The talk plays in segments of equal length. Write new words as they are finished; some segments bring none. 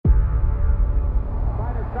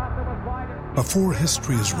Before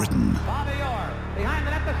history is written,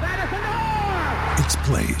 it's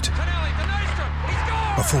played.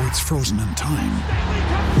 Before it's frozen in time,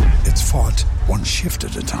 it's fought one shift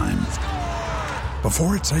at a time.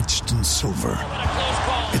 Before it's etched in silver,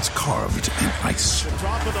 it's carved in ice.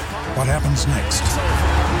 What happens next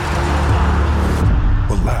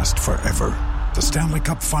will last forever. The Stanley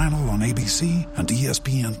Cup Final on ABC and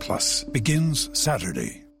ESPN Plus begins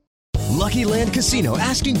Saturday. Lucky Land Casino,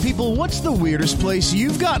 asking people, what's the weirdest place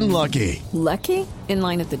you've gotten lucky? Lucky? In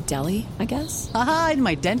line at the deli, I guess? Aha, in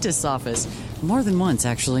my dentist's office. More than once,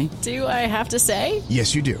 actually. Do I have to say?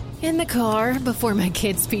 Yes, you do. In the car before my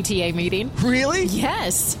kids' PTA meeting. Really?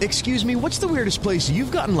 Yes. Excuse me, what's the weirdest place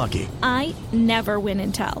you've gotten lucky? I never win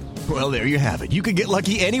and tell. Well, there you have it. You can get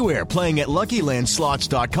lucky anywhere, playing at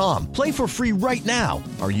LuckyLandSlots.com. Play for free right now.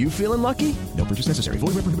 Are you feeling lucky? No purchase necessary. Void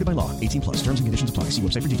where prohibited by law. 18 plus. Terms and conditions apply. See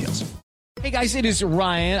website for details. Hey guys, it is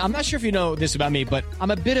Ryan. I'm not sure if you know this about me, but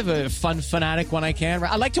I'm a bit of a fun fanatic when I can.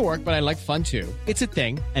 I like to work, but I like fun too. It's a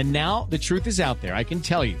thing. And now the truth is out there. I can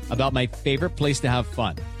tell you about my favorite place to have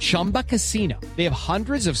fun. Chumba Casino. They have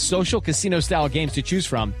hundreds of social casino style games to choose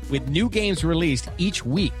from with new games released each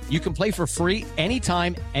week. You can play for free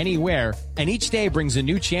anytime, anywhere. And each day brings a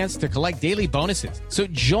new chance to collect daily bonuses. So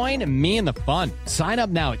join me in the fun. Sign up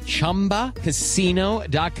now at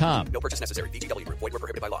ChumbaCasino.com. No purchase necessary. VGW. Void where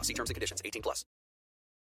prohibited by law. See terms and conditions. 18 plus.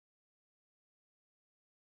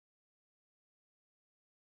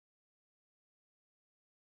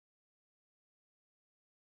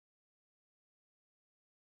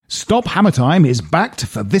 Stop Hammer Time is backed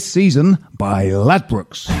for this season by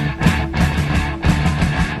Ladbrokes.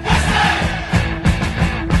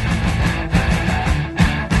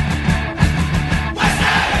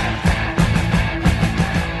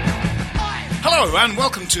 Hello and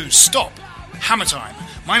welcome to Stop Hammer Time.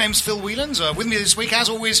 My name's Phil Whelans. With me this week, as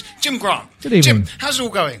always, Jim Grant. Good evening. Jim, how's it all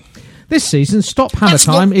going? This season, Stop Hammer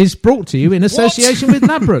Time is brought to you in association with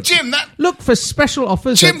Ladbrokes. Jim, Look for special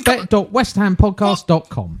offers at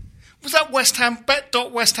bet.westhampodcast.com. Was that West Ham?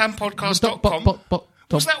 Bet.westhampodcast.com?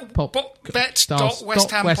 Was that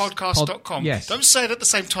bet.westhampodcast.com? Yes. Don't say it at the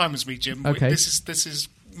same time as me, Jim. Okay. This is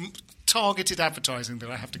targeted advertising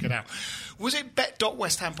that I have to get out. Was it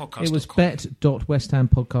bet.westhampodcast.com? It was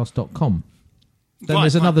bet.westhampodcast.com. Then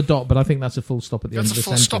there's another dot, but I think that's a full stop at the end of the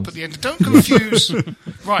sentence. That's a full stop at the end. Don't confuse.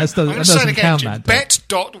 Right, I'm going to say it again, Jim.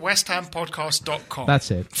 Bet.westhampodcast.com.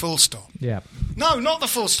 That's it. Full stop. Yeah. No, not the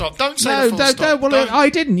full stop. Don't say the full stop. No, well,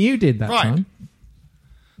 I didn't. You did that time.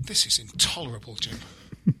 This is intolerable, Jim.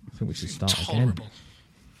 I think we should start intolerable. Again.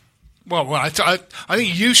 Well, I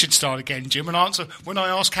think you should start again, Jim, and answer when I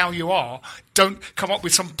ask how you are. Don't come up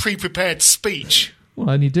with some pre-prepared speech.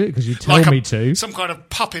 Well, I only do it because you tell me to. Some kind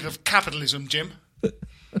of puppet of capitalism, Jim.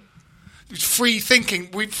 Free thinking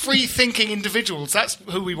individuals. That's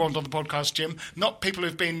who we want on the podcast, Jim. Not people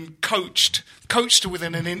who've been coached to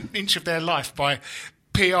within an inch of their life by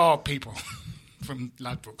PR people from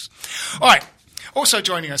Ladbrokes. All right. Also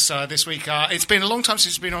joining us this week, it's been a long time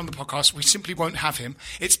since he's been on the podcast. We simply won't have him.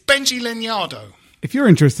 It's Benji Legnardo. If you're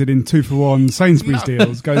interested in 2-for-1 Sainsbury's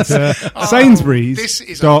deals, go to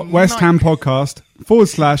Sainsbury's.westhampodcast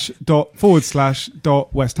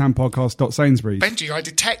 /.westhampodcast.sainsbury's. Benji, I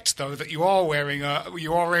detect though that you are wearing a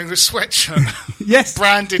sweatshirt, yes,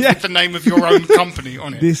 branded with the name of your own company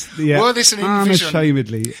on it. Were this an envision?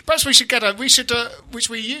 Unashamedly. Perhaps we should which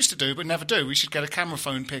we used to do but never do. We should get a camera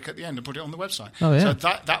phone pic at the end and put it on the website. Oh yeah, so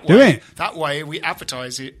that way we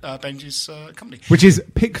advertise it, Benji's company, which is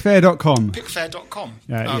pickfair.com. Pickfair.com.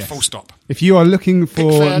 Yes. Full stop. If you are looking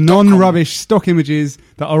for non-rubbish stock images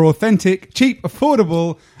that are authentic, cheap,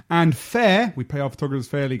 affordable, and fair, we pay our photographers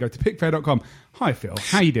fairly. Go to pickfair.com. Hi, Phil.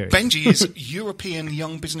 How you doing? Benji is European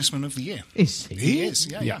Young Businessman of the Year. Is he? He is.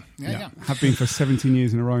 Yeah. Have been for 17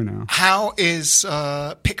 years in a row now. How is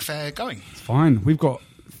Pickfair going? It's fine. We've got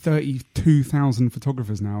 32,000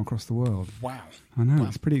 photographers now across the world. Wow. I know. Wow.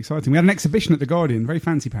 It's pretty exciting. We had an exhibition at The Guardian. Very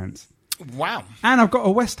fancy pants. Wow. And I've got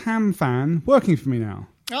a West Ham fan working for me now.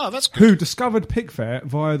 Oh, that's good. Who discovered Pickfair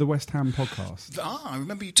via the West Ham podcast. I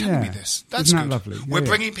remember you telling me this. That's Isn't good. That lovely? We're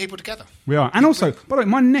bringing people together. We are. And also, by the way,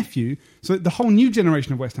 my nephew, so the whole new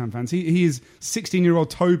generation of West Ham fans, he is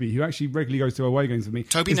 16-year-old Toby, who actually regularly goes to away games with me.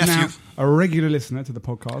 Toby is nephew. Now a regular listener to the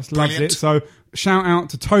podcast. Brilliant. Loves it. So shout out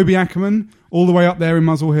to Toby Ackerman, all the way up there in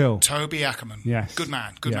Muswell Hill. Toby Ackerman. Yes. Good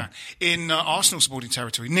man. In Arsenal supporting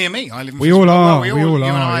territory. Near me. I live in We all are. You and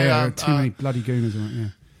I, yeah. Too many bloody gooners, right? Yeah.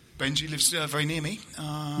 Benji lives very near me.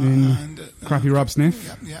 Crappy Rub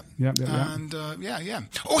Sniff. Yep. And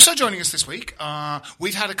also joining us this week,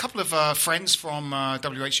 we've had a couple of friends from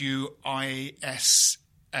WHUIS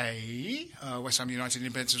West Ham United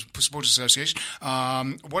Independent Supporters Association.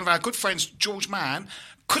 One of our good friends, George Mann,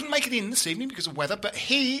 couldn't make it in this evening because of weather, but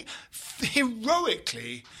he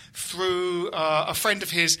heroically threw a friend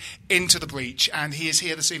of his into the breach, and he is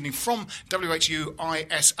here this evening from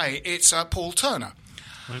WHUISA. It's Paul Turner.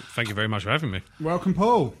 Thank you very much for having me. Welcome,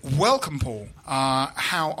 Paul. Welcome, Paul.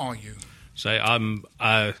 How are you? So I'm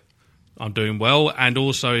doing well, and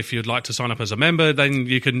also if you'd like to sign up as a member, then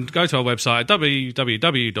you can go to our website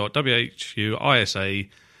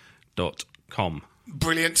www.whuisa.com.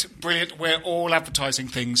 Brilliant. We're all advertising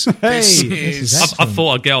things. This is I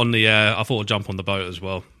thought I'd get on the. I thought I'd jump on the boat as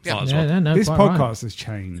well. Yeah. This podcast has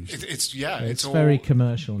changed. It's all very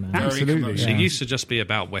commercial now. Absolutely. commercial. It used to just be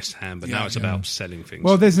about West Ham, but now it's about selling things.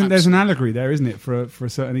 Well, there's an allegory there, isn't it, for a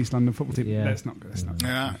certain East London football team? Yeah. Let's not.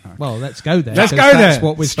 Yeah. Well, let's go there. Let's go That's there.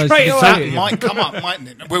 what we're supposed Straight to away. That do. might come up, mightn't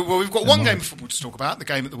it? Well, we've got one game of football to talk about, the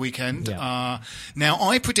game at the weekend. Yeah. Now,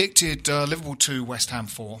 I predicted Liverpool 2, West Ham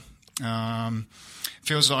 4.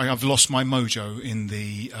 Feels like I've lost my mojo in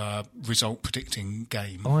the result predicting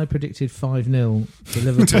game. I predicted 5-0 to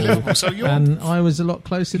Liverpool, So you're... and I was a lot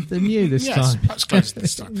closer than you this Yes, time. that's closer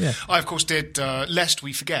this time. Yeah. I, of course, did, lest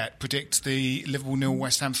we forget, predict the Liverpool 0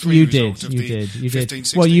 West Ham 3 You result did, of you the did, you 15,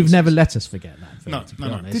 did. Well, you've 16. never let us forget that. Phil, No, to be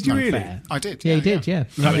no. honest. Did you Not really? fair. I did. Yeah, you did. Yeah.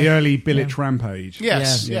 Like the early Bilic rampage.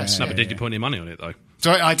 Yes, Yeah. yes. no, but did you put any money on it though?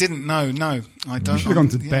 So I didn't know. No, I don't. You should have gone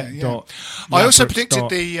to Yeah, bet. yeah. Dot I also Ladbrokes predicted dot-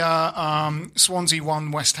 the Swansea 1,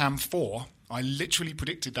 West Ham 4. I literally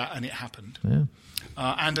predicted that, and it happened. Yeah.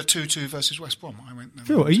 And a 2-2 versus West Brom. I went.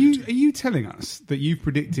 Phil, are you telling us that you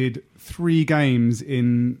predicted 3 games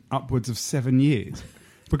in upwards of 7 years?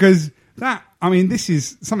 Because this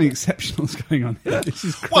is something exceptional is going on here. This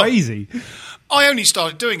is crazy. Well, I only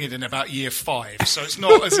started doing it in about year 5, so it's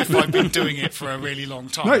not as if I've been doing it for a really long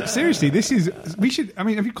time. No, seriously, we should. I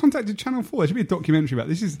mean, have you contacted Channel 4? There should be a documentary about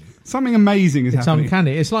this. Is something amazing is It's happening.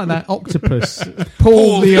 uncanny. It's like that octopus,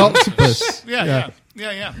 Paul the octopus. Yeah.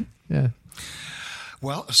 Yeah.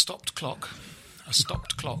 Well, a stopped clock.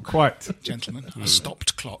 Quite. Gentlemen, a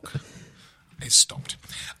stopped clock is stopped.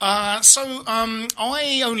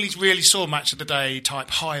 I only really saw match of the day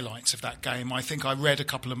type highlights of that game. I think I read a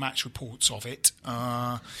couple of match reports of it.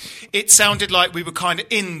 It sounded like we were kind of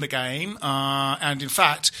in the game, and in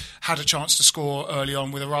fact had a chance to score early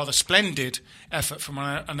on with a rather splendid effort from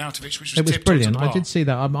Arnautovic, which was It was tipped brilliant. onto the bar. I did see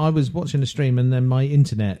that. I was watching the stream, and then my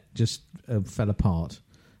internet just fell apart.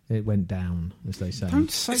 It went down, as they say. Don't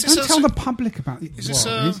tell the public about it. Is this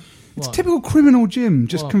It's What? typical criminal Jim.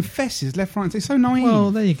 Just What? confesses left, right. It's so naive. Well,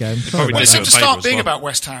 there you go. Probably Well, it did seemed do to a start favour as being well. about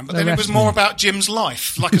West Ham, but The then it was rest more of about Jim's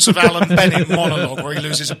life, like a sort of Alan Bennett monologue where he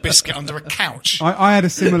loses a biscuit under a couch. I had a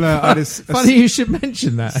similar. Funny you should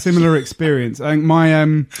mention that. Similar experience. I think my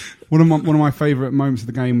one of my favourite moments of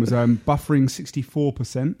the game was buffering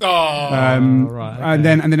 64%. Right, okay. And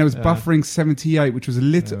then it was buffering 78, which was a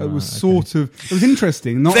little. It was sort of. It was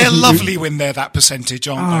interesting. They're lovely when they're that percentage,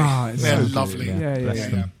 aren't it's they? They're so lovely. good.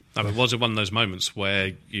 Yeah. No, but was it one of those moments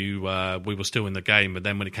where we were still in the game, but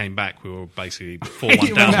then when it came back, we were basically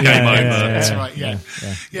 4-1 down, game over? That's right. Yeah.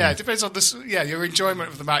 It depends on this. Yeah, your enjoyment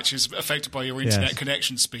of the match is affected by your internet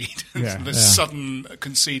connection speed. The sudden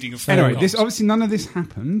conceding of. Anyway, goals. obviously none of this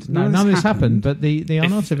happened. None of this happened, but the if it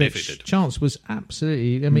Arnautovic did. chance was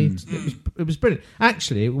absolutely. I mean, it was brilliant.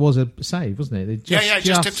 Actually, it was a save, wasn't it? They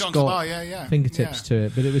just tipped it onto the got bar. Yeah. fingertips to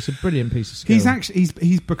it, but it was a brilliant piece of skill.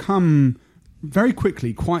 He's become very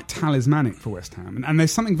quickly quite talismanic for West Ham, and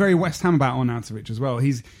there's something very West Ham about Arnautovic as well.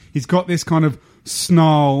 He's got this kind of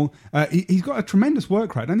snarl. He's got a tremendous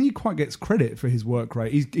work rate. I don't think he quite gets credit for his work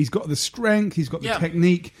rate. He's got the strength. He's got the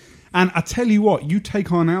technique. And I tell you what, you take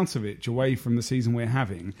Arnautovic away from the season we're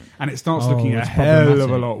having, and it starts looking a hell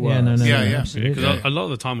of a lot worse. Absolutely. Because a lot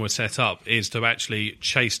of the time we're set up is to actually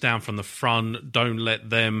chase down from the front. Don't let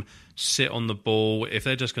them sit on the ball. If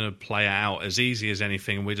they're just going to play out as easy as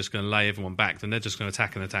anything and we're just going to lay everyone back, then they're just going to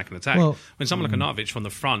attack and attack and attack. Well, when someone like Arnautovic from the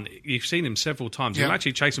front, you've seen him several times. He'll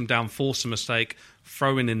actually chase them down, force a mistake,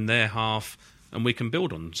 throw in their half, and we can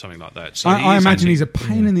build on something like that. So I imagine he's a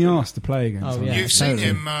pain in the arse to play against. You've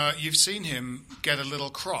seen him get a little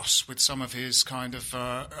cross with some of his kind of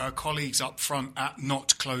colleagues up front at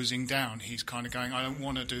not closing down. He's kind of going, I don't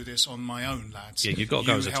want to do this on my own, lads. Yeah, you've got to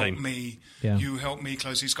go as a team. You help me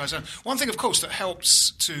close these guys down. One thing, of course, that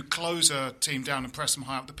helps to close a team down and press them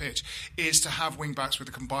high up the pitch is to have wing-backs with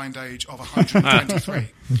a combined age of 123.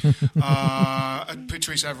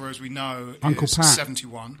 Patrice Evra, as we know, Uncle is Pat.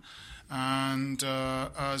 71. And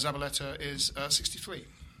Zabaleta is 63.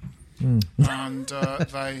 And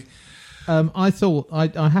they... I thought,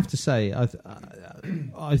 I have to say, I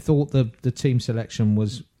thought the team selection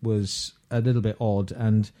was a little bit odd,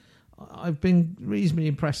 and I've been reasonably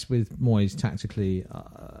impressed with Moyes tactically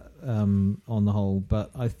on the whole, but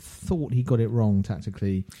I thought he got it wrong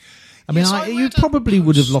tactically. I mean, you probably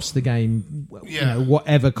would have lost the game,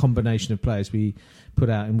 whatever combination of players we put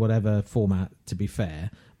out in whatever format, to be fair.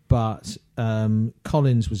 But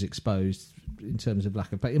Collins was exposed in terms of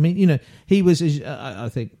lack of play. I mean, he was. I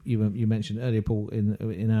think you mentioned earlier, Paul,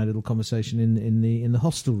 in our little conversation in the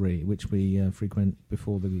hostelry, which we frequent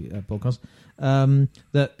before the podcast,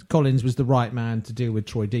 that Collins was the right man to deal with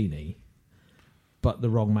Troy Deeney, but the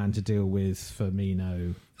wrong man to deal with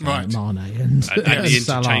Firmino, Mane, and the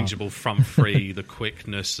Salah. Interchangeable front three, the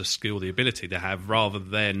quickness, the skill, the ability they have, rather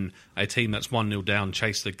than a team that's 1-0 down,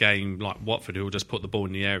 chase the game like Watford, who will just put the ball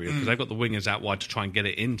in the area because they've got the wingers out wide to try and get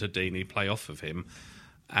it into Deeney, play off of him.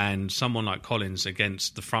 And someone like Collins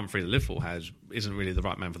against the front three that Liverpool has isn't really the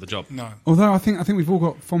right man for the job. No. Although I think we've all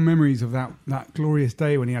got fond memories of that glorious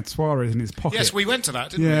day when he had Suarez in his pocket. Yes, we went to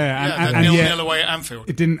that, didn't we? And 0-0 away at Anfield.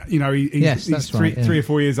 It didn't, he's 3 or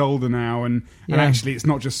 4 years older now, and actually it's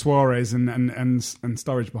not just Suarez and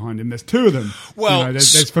Sturridge behind him. There's two of them. Well,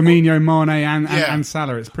 there's Firmino, Mane, and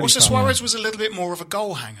Salah. It's pretty. Also, Suarez was a little bit more of a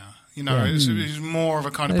goal hanger. It was more of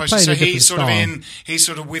a kind of person. So he's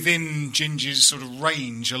sort of within Ginger's sort of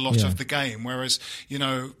range a lot of the game, whereas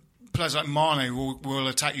players like Mane will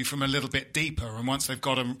attack you from a little bit deeper, and once they've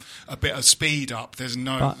got a bit of speed up, there's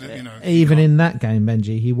no. Even in that game,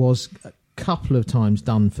 Benji, he was couple of times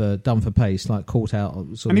done for pace, like caught out.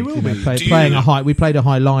 Sort and of, he will be playing a high. We played a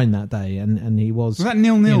high line that day, and he was. Was that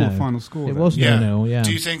 0-0 final score? It was 0-0. Yeah.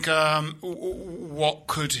 Do you think what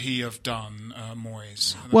could he have done,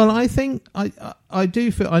 Moyes? Well, I think I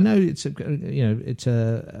do feel. I know it's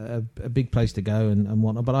a big place to go and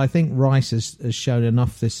whatnot, but I think Rice has shown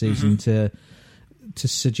enough this season to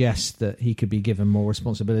suggest that he could be given more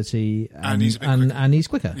responsibility, and he's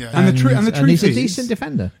quicker. Yeah. And the truth he's is, a decent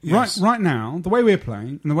defender. Yes. Right now, the way we're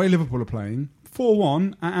playing and the way Liverpool are playing,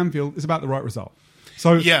 4-1 at Anfield is about the right result.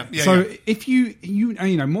 So if you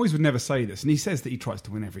Moyes would never say this, and he says that he tries to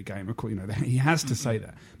win every game. Of course, he has to say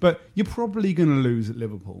that. But you're probably going to lose at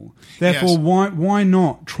Liverpool. Therefore, why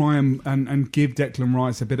not try and give Declan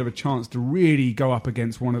Rice a bit of a chance to really go up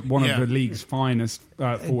against one of the league's finest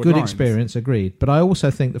forward Good lines. experience, agreed. But I also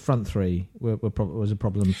think the front three was a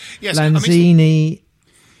problem. Yes, Lanzini.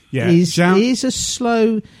 Is a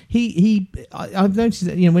slow. I've noticed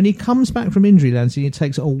that when he comes back from injury, Lanzini, it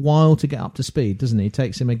takes a while to get up to speed, doesn't it? It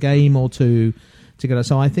takes him a game or two to get up.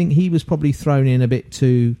 So I think he was probably thrown in a bit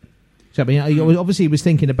too. I mean, obviously he was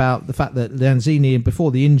thinking about the fact that Lanzini,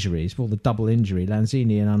 before the double injury,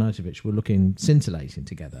 Lanzini and Arnautovic were looking scintillating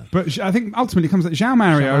together. But I think ultimately it comes at João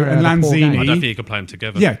Mario and Lanzini. I don't think you can play them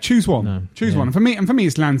together. Yeah, choose one. No. Choose one. And for me,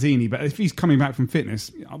 it's Lanzini. But if he's coming back from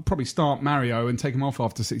fitness, I'll probably start Mario and take him off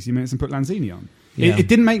after 60 minutes and put Lanzini on. Yeah. It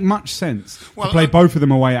didn't make much sense to play both of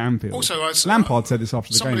them away at Anfield. Also, Lampard said this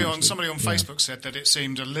after the game. Somebody on Facebook said that it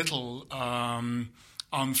seemed a little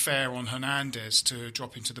unfair on Hernandez to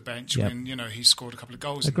drop into the bench when he scored a couple of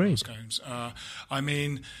goals in those games.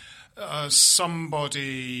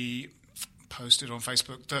 Somebody posted on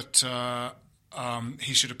Facebook that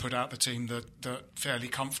he should have put out the team that fairly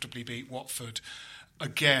comfortably beat Watford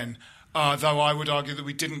again. Though I would argue that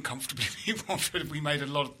we didn't comfortably beat Watford. We made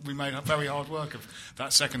very hard work of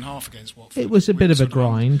that second half against Watford. It was a bit of a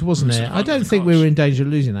grind, wasn't it? I don't think we were in danger of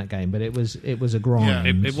losing that game, but it was a grind.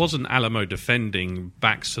 Yeah. It wasn't Alamo defending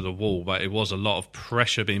backs to the wall, but it was a lot of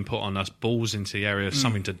pressure being put on us, balls into the area,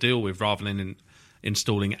 something to deal with rather than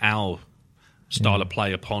installing our style of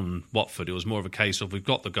play upon Watford. It was more of a case of we've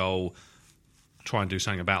got the goal, try and do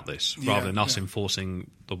something about this, rather than us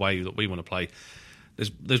enforcing the way that we want to play.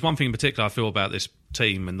 There's one thing in particular I feel about this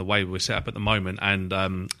team and the way we're set up at the moment, and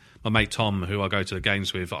my mate Tom, who I go to the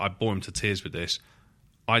games with, I bore him to tears with this.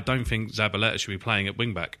 I don't think Zabaleta should be playing at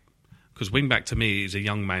wing-back, because wing-back to me is a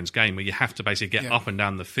young man's game where you have to basically get up and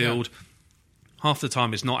down the field. Half the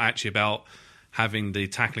time it's not actually about having the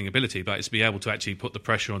tackling ability, but it's to be able to actually put the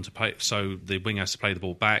pressure on to play, so the wing has to play the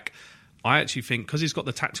ball back. I actually think, because he's got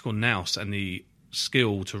the tactical nous and the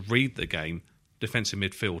skill to read the game, defensive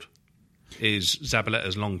midfield is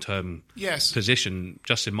Zabaleta's long-term position,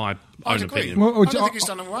 just in my own opinion. I don't think he's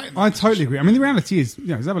done all right. I totally agree. I mean, the reality is,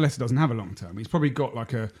 Zabaleta doesn't have a long-term. He's probably got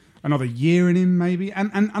like another year in him, maybe.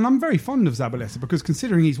 And I'm very fond of Zabaleta because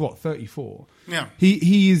considering he's 34,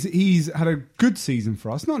 he's had a good season for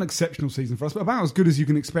us, not an exceptional season for us, but about as good as you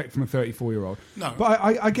can expect from a 34-year-old. No, but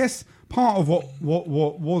I guess part of what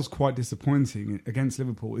was quite disappointing against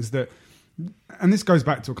Liverpool is that. And this goes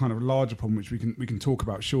back to a kind of larger problem which we can talk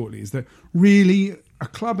about shortly, is that really a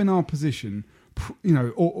club in our position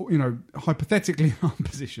hypothetically in our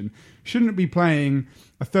position, shouldn't be playing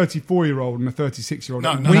a 34-year-old and a 36-year-old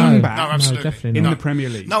wing-back absolutely in the Premier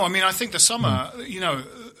League. No, I mean, I think the summer,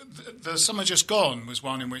 the summer just gone was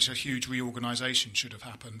one in which a huge reorganisation should have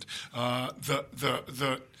happened.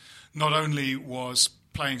 That not only was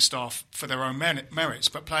playing staff for their own merits,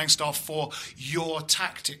 but playing staff for your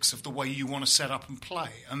tactics of the way you want to set up and play.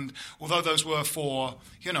 And although those were for,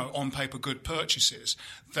 on paper good purchases,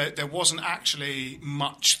 there wasn't actually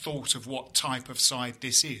much thought of what type of side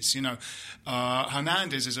this is.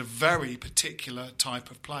 Hernandez is a very particular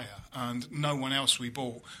type of player, and no one else we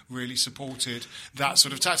bought really supported that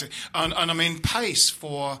sort of tactic. And I mean, pace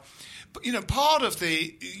for... But, part of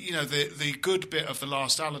the good bit of the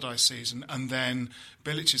last Allardyce season and then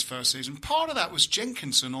Bilic's first season, part of that was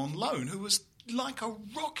Jenkinson on loan, who was like a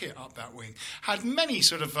rocket up that wing, had many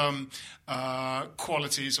sort of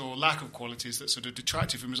qualities or lack of qualities that sort of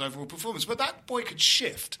detracted from his overall performance. But that boy could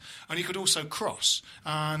shift, and he could also cross,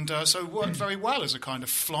 and so worked very well as a kind of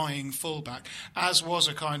flying fullback, as was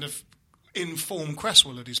a kind of informed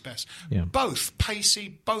Cresswell at his best. Yeah. Both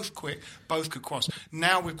pacey, both quick, both could cross.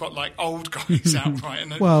 Now we've got like old guys out right,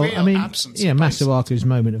 and real absence. Yeah, Masuaku's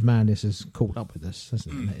moment of madness has caught up with us,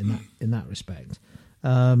 hasn't it? In that respect,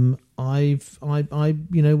 I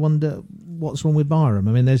wonder what's wrong with Byram.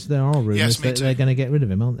 I mean, there are rumours that they're going to get rid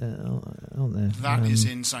of him, aren't there? That is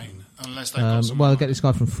insane. Unless they they'll get this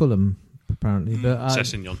guy from Fulham apparently, but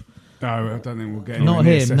Sessegnon. No, I don't think we'll get not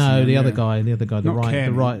him. No, the other guy, the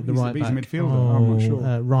right back. He's a midfielder. I'm not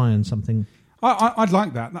sure. Ryan something. I'd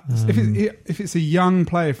like that. If it's a young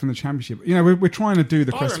player from the Championship, we're trying to do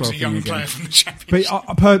the Cresswell thing again. Byram's a young player from the Championship.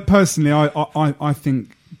 But personally, I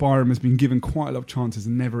think Byram has been given quite a lot of chances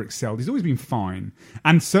and never excelled. He's always been fine,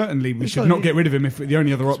 and certainly we should not get rid of him if the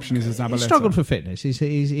only other option is Zabaleta. He struggled for fitness.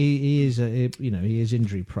 He is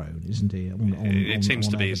injury prone, isn't he? It seems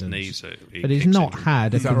to be his knees, but he's not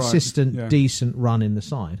had a consistent, decent run in the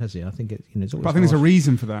side, has he? I think it's always. But I think there's a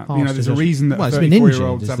reason for that. There's a reason that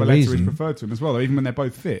 34-year-old Zabaleta is preferred to him as well, even when they're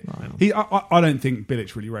both fit. Wow. I don't think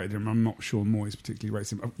Bilic really rated him. I'm not sure Moyes particularly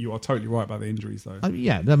rates him. You are totally right about the injuries, though. I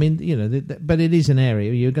mean, but it is an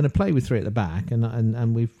area you're going to play with three at the back,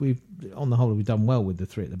 and we've on the whole we've done well with the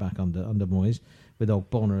three at the back under Moyes, with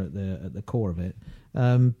Ogbonna at the core of it.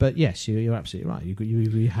 But yes, you're absolutely right.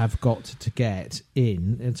 You have got to get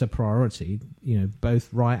in. It's a priority.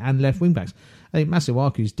 Both right and left wing backs. I think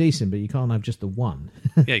Masuaku's decent, but you can't have just the one.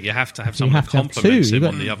 Yeah, you have to have someone that complements him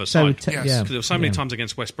on the other side. Because there were so many times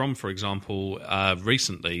against West Brom, for example,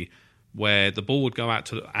 recently, where the ball would go out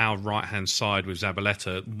to our right-hand side with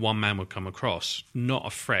Zabaleta, one man would come across, not a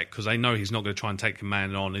threat, because they know he's not going to try and take a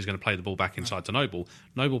man on, he's going to play the ball back inside to Noble.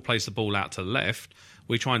 Noble plays the ball out to the left,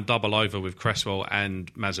 we try and double over with Cresswell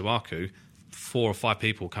and Masuaku, 4 or 5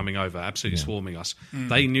 people coming over, absolutely swarming us.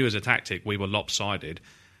 They knew as a tactic we were lopsided.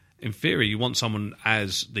 In theory, you want someone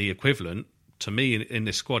as the equivalent. To me, in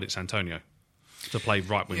this squad, it's Antonio to play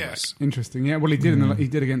right wing back. Interesting. Yeah, well, he did. He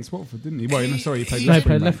did against Watford, didn't he? Well, he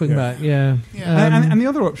played left wing back. Yeah. And the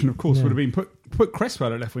other option, of course, would have been put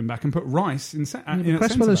Cresswell at left wing back and put Rice in.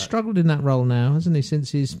 Cresswell has struggled in that role now, hasn't he?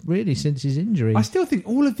 Since his injury. I still think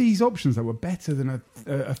all of these options that were better than a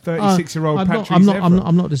 36-year-old Patrice Evra.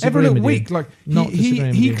 I'm not disagreeing with weak. you. Like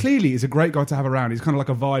he clearly is a great guy to have around. He's kind of like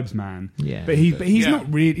a vibes man. Yeah, but he's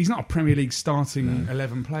not really. He's not a Premier League starting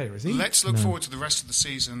 11 player, is he? Let's look forward to the rest of the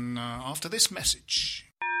season after this message.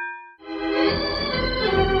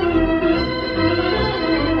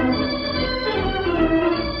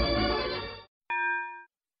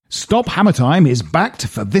 Stop Hammer Time is backed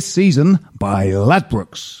for this season by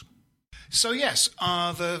Ladbrokes. So yes,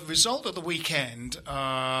 the result of the weekend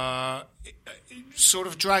sort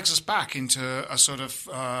of drags us back into a sort of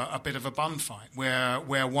a bit of a bun fight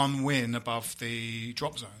where one win above the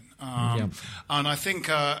drop zone. And I think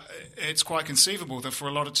it's quite conceivable that for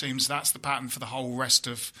a lot of teams that's the pattern for the whole rest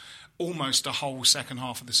of almost the whole second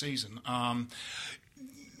half of the season.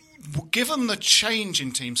 Given the change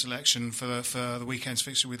in team selection for the weekend's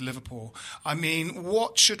fixture with Liverpool, I mean,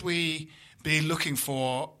 what should we be looking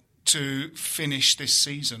for to finish this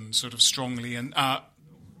season sort of strongly and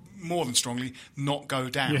more than strongly not go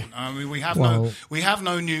down? Yeah. I mean, we have no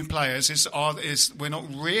new players. We're not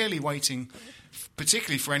really waiting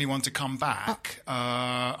particularly for anyone to come back.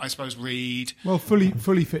 I suppose Reed. Well, fully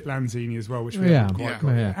fit Lanzini as well, which we haven't quite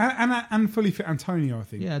got. And fully fit Antonio, I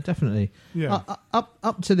think. Yeah, definitely. Yeah.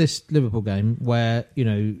 Up to this Liverpool game where,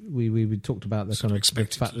 we talked about the kind of the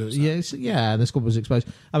fact that the squad was exposed.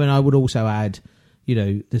 I mean, I would also add,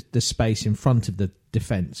 the space in front of the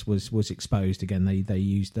defence was exposed again. They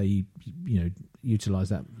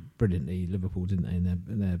utilised that brilliantly, Liverpool, didn't they,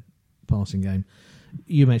 in their passing game.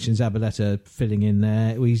 You mentioned Zabaleta filling in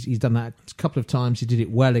there. He's done that a couple of times. He did it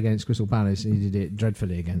well against Crystal Palace. He did it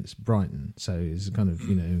dreadfully against Brighton. So it's kind of,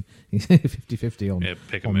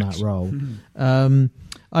 50-50 on that role.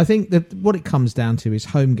 I think that what it comes down to is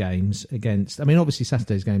home games against... I mean, obviously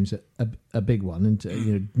Saturday's game's a big one.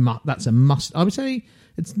 And that's a must... I would say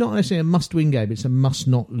it's not necessarily a must-win game. It's a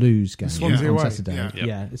must-not-lose game on Saturday.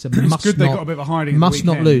 Yeah, it's a must good they got a bit of a hiding must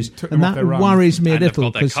not lose. And that worries me a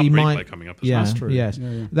little because he might... coming up as well. That's true. Yes.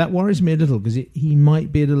 Yeah. That worries me a little because he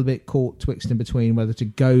might be a little bit caught twixt in between whether to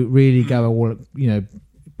go all,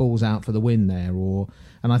 balls out for the win there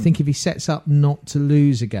and I think if he sets up not to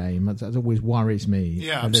lose a game, that always worries me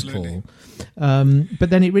a little.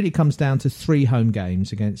 But then it really comes down to 3 home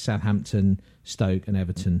games against Southampton, Stoke and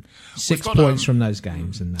Everton. 6 points from those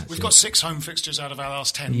games, and that's we've got 6 home fixtures out of our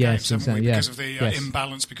last 10 games, haven't we? Because of the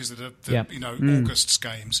imbalance, because of the August's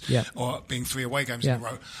games, or being 3 away games in a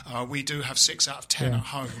row. We do have 6 out of 10 at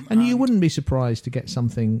home, and you wouldn't be surprised to get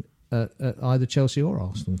something at either Chelsea or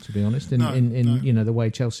Arsenal, to be honest. In the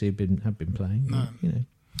way Chelsea have been playing. No.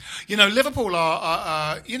 Liverpool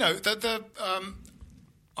are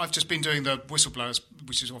I've just been doing the Whistleblowers,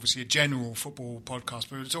 which is obviously a general football podcast,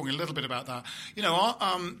 but we were talking a little bit about that.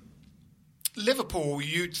 Liverpool,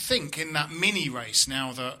 you'd think in that mini race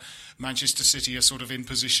now that Manchester City are sort of in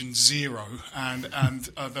position 0 and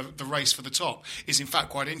the race for the top is in fact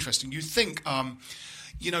quite interesting. You'd think,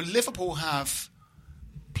 Liverpool have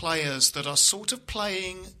players that are sort of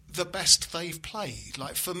playing the best they've played.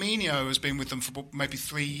 Like Firmino has been with them for maybe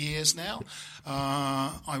 3 years now,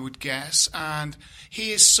 I would guess, and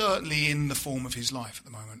he is certainly in the form of his life at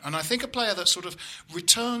the moment. And I think a player that sort of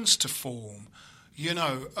returns to form, and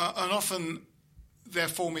often their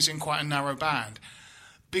form is in quite a narrow band,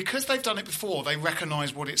 because they've done it before, they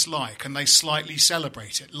recognise what it's like and they slightly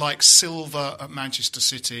celebrate it, like Silva at Manchester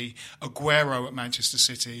City, Aguero at Manchester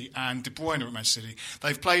City and De Bruyne at Manchester City.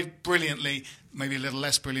 They've played brilliantly, maybe a little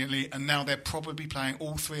less brilliantly, and now they're probably playing,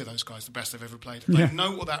 all 3 of those guys, the best they've ever played. They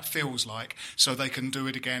know what that feels like, so they can do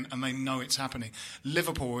it again, and they know it's happening.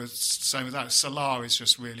 Liverpool is the same with that. Salah is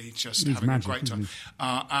just really having a great time.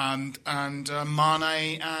 And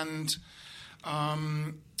Mane and...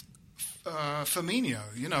 Firmino,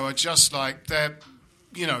 are just like they're,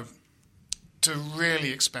 to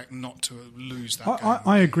really expect not to lose that game.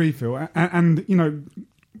 I agree, Phil. And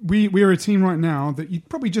we're a team right now that you'd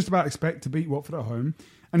probably just about expect to beat Watford at home,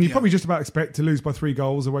 and you'd probably just about expect to lose by 3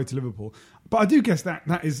 goals away to Liverpool. But I do guess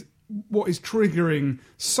that is what is triggering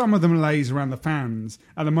some of the malaise around the fans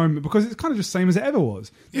at the moment, because it's kind of just the same as it ever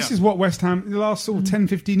was. This is what West Ham, the last sort of 10,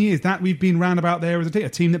 15 years, that we've been round about there as a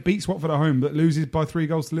team that beats Watford at home but loses by 3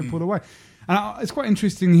 goals to Liverpool away. And it's quite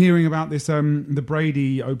interesting hearing about this, the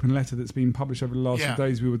Brady open letter that's been published over the last few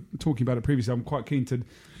days. We were talking about it previously. I'm quite keen to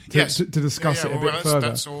discuss it a bit further.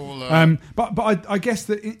 That's all, but I guess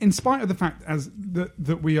that in spite of the fact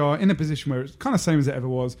that we are in a position where it's kind of the same as it ever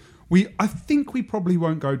was, I think we probably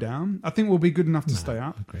won't go down. I think we'll be good enough to stay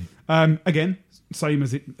up. Again, same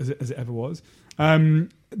as it ever was. At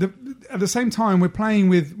the same time, we're playing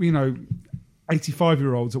with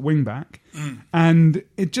 85-year-olds at wing back, and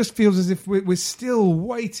it just feels as if we're still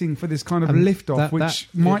waiting for this kind of lift-off, which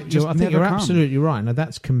might just never come. I think you're absolutely right. Now,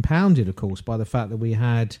 that's compounded, of course, by the fact that we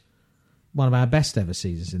had one of our best ever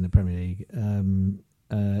seasons in the Premier League,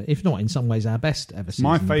 if not in some ways our best ever season.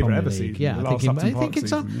 My favourite ever season. Yeah, I think in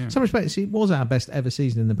some respects it was our best ever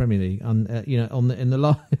season in the Premier League.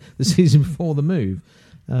 The season before the move,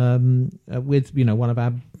 with one of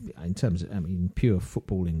our, in terms of pure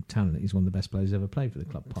footballing talent, he's one of the best players ever played for the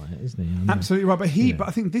club, Payet, isn't he? Absolutely right, but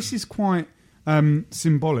I think this is quite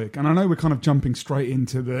symbolic, and I know we're kind of jumping straight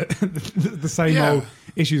into the same old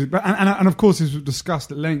issues, but and of course, as we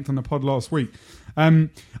discussed at length on the pod last week, I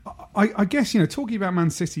guess talking about Man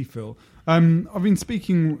City, Phil.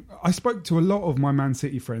 I spoke to a lot of my Man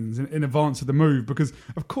City friends in advance of the move, because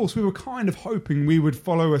of course we were kind of hoping we would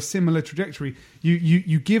follow a similar trajectory.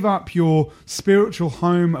 You give up your spiritual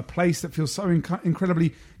home, a place that feels so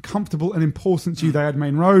incredibly comfortable and important to you. They had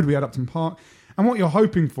Main Road, we had Upton Park. And what you're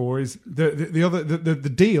hoping for is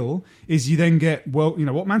the deal is you then get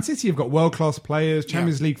what Man City have got: world-class players,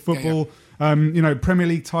 Champions League football, Premier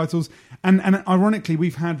League titles, and ironically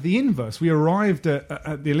we've had the inverse. We arrived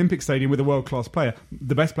at the Olympic Stadium with a world-class player,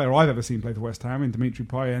 the best player I've ever seen play for West Ham, in Dimitri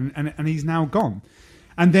Payet, and he's now gone.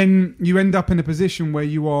 And then you end up in a position where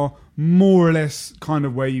you are more or less kind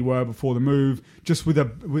of where you were before the move, just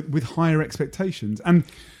with higher expectations.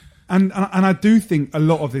 And I do think a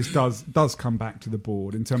lot of this does come back to the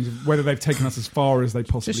board in terms of whether they've taken us as far as they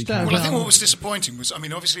possibly can. Well, I think what was disappointing was,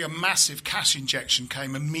 obviously a massive cash injection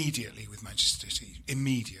came immediately with Manchester City.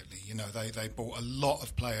 Immediately. They bought a lot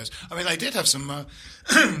of players. They did have some,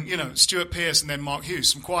 Stuart Pearce and then Mark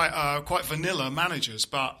Hughes, some quite vanilla managers,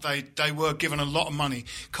 but they were given a lot of money.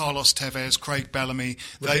 Carlos Tevez, Craig Bellamy.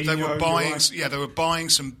 They were buying, they were buying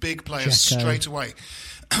some big players straight away.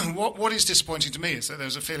 What is disappointing to me is that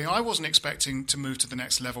there's a feeling I wasn't expecting to move to the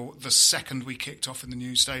next level the second we kicked off in the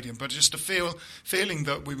new stadium, but just a feeling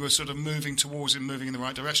that we were sort of moving towards it, moving in the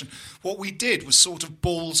right direction. What we did was sort of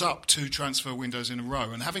balls up 2 transfer windows in a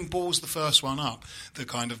row, and having balls the first one up, the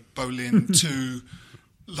kind of Boleyn to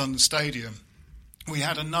London Stadium, we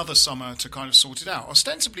had another summer to kind of sort it out.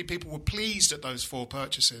 Ostensibly, people were pleased at those 4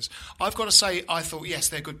 purchases. I've got to say, I thought, yes,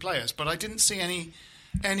 they're good players, but I didn't see any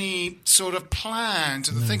sort of plan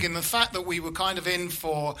to the thinking. The fact that we were kind of in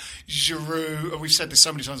for Giroud, we've said this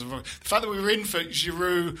so many times before, the fact that we were in for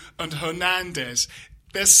Giroud and Hernandez,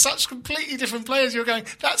 they're such completely different players. You're going,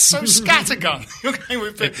 that's so scattergun. You're going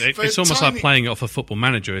with it's almost like playing it off a Football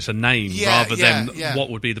Manager. It's a name rather than what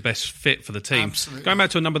would be the best fit for the team. Absolutely. Going back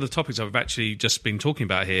to a number of the topics I've actually just been talking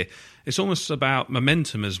about here, it's almost about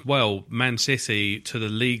momentum as well. Man City to the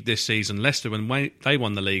league this season, Leicester when they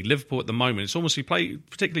won the league, Liverpool at the moment. It's almost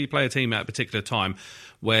particularly play a team at a particular time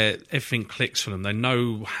where everything clicks for them. They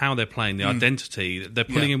know how they're playing, the identity. They're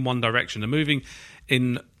pulling in one direction. They're moving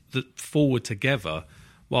in forward together.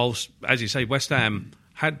 Whilst, as you say, West Ham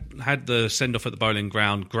had the send-off at the Bowling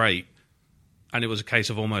Ground, great, and it was a case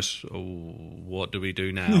of almost, what do we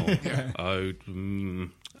do now? It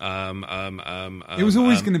was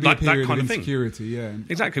always going to be like a period that kind of of insecurity,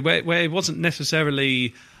 exactly, where it wasn't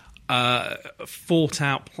necessarily a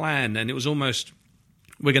thought-out plan, and it was almost,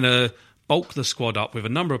 we're going to bulk the squad up with a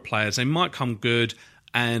number of players. They might come good,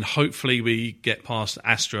 and hopefully we get past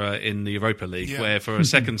Astra in the Europa League, where for a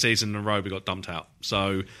second season in a row we got dumped out.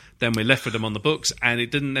 So then we're left with them on the books, and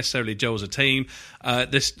it didn't necessarily gel as a team. There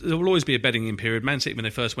will always be a bedding-in period. Man City, when they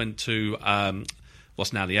first went to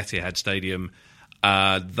what's now the Etihad Stadium,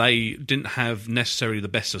 they didn't have necessarily the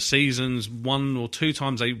best of seasons. 1 or 2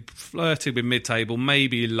 times they flirted with mid-table,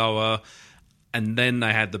 maybe lower, and then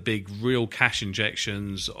they had the big real cash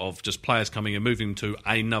injections of just players coming and moving to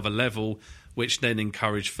another level, which then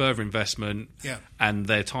encouraged further investment. And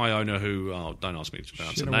their Thai owner, who, don't ask me to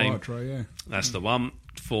pronounce the name, that's the one,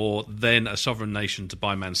 for then a sovereign nation to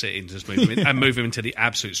buy Man City and just move them in, and move them into the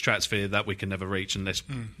absolute stratosphere that we can never reach unless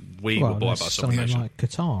we were bought by a sovereign nation. Like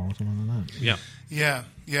Qatar or something like that. Yeah.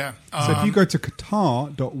 So if you go to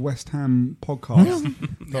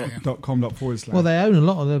qatar.westhampodcast.com/. Well, they own a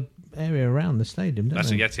lot of the area around the stadium, don't That's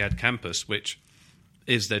they? the Etihad campus, which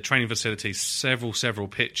is their training facilities, several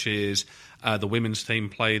pitches. The women's team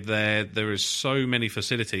played there. There is so many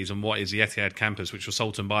facilities on what is the Etihad campus, which was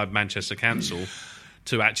sold to by Manchester Council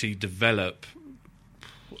to actually develop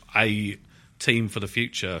a team for the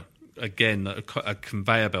future. Again, a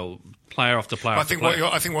conveyor belt, player after player. I think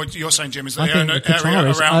what you're saying, Jim, is I they think own the an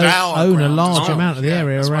area Qataris around our own a ground large as well. amount of the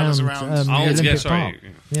area as well around as the Olympic Park.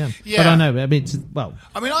 Yeah. But I know. I mean, it's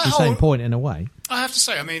the same point in a way. I have to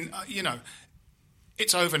say,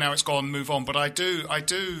 it's over now. It's gone. Move on. But I do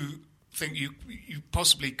think you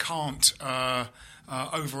possibly can't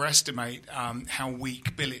overestimate how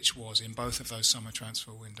weak Bilic was in both of those summer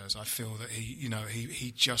transfer windows. I feel that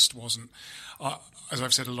he just wasn't. As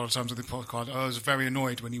I've said a lot of times on the podcast, I was very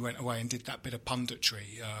annoyed when he went away and did that bit of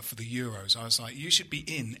punditry for the Euros. I was like, you should be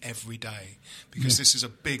in every day because this is a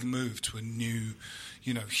big move to a new,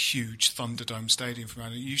 huge Thunderdome stadium for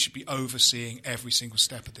Man. You should be overseeing every single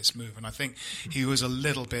step of this move. And I think he was a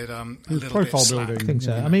little bit profile slack. building. I think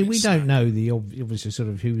so. I mean, we don't know the obviously sort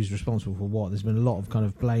of who is responsible for what. There's been a lot of kind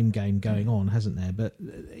of blame game going on, hasn't there? But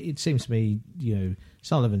it seems to me,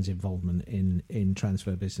 Sullivan's involvement in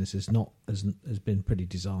transfer business has been pretty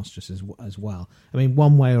disastrous as well. I mean,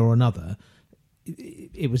 one way or another,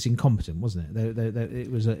 it was incompetent, wasn't it?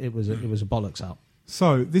 It was a bollocks up.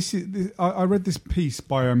 So I read this piece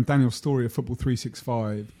by Daniel Story of Football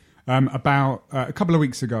 365 about a couple of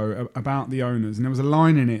weeks ago about the owners, and there was a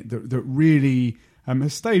line in it that really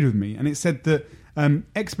has stayed with me, and it said that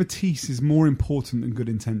expertise is more important than good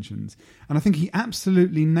intentions. And I think he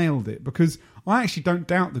absolutely nailed it, because I actually don't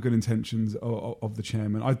doubt the good intentions of the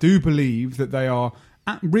chairman. I do believe that they are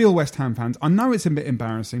real West Ham fans. I know it's a bit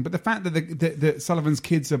embarrassing, but the fact that Sullivan's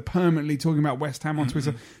kids are permanently talking about West Ham on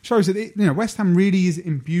Twitter shows that West Ham really is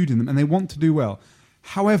imbued in them and they want to do well.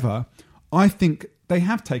 However, I think they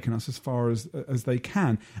have taken us as far as they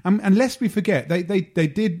can. And lest we forget, they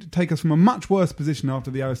did take us from a much worse position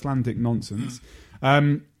after the Atlantic nonsense.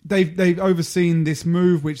 they've overseen this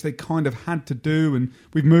move, which they kind of had to do, and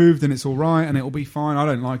we've moved, and it's all right, and it'll be fine. I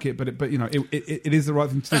don't like it, but it is the right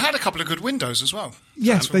thing to do. They had a couple of good windows as well.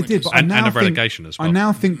 Yes, they did, but and a relegation as well. I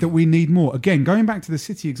now think that we need more. Again, going back to the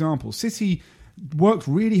City example, City worked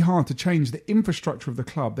really hard to change the infrastructure of the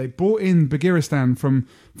club. They brought in Begiristain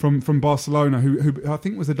from Barcelona, who I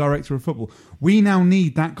think was the director of football. We now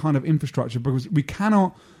need that kind of infrastructure because we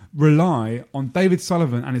cannot rely on David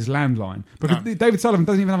Sullivan and his landline, because David Sullivan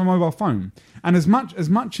doesn't even have a mobile phone. And as much as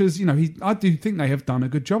I do think they have done a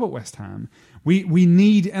good job at West Ham. We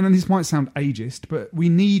need, and this might sound ageist, but we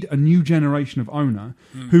need a new generation of owner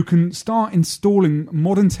who can start installing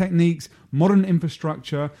modern techniques, modern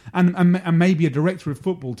infrastructure, and maybe a director of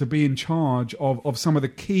football to be in charge of some of the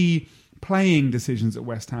key playing decisions at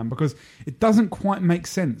West Ham, because it doesn't quite make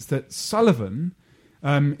sense that Sullivan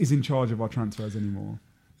is in charge of our transfers anymore.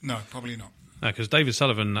 No, probably not. No, because David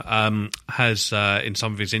Sullivan has, in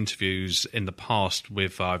some of his interviews in the past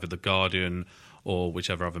with either The Guardian or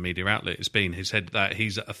whichever other media outlet it's been, he said that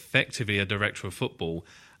he's effectively a director of football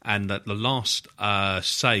and that the last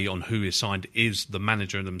say on who is signed is the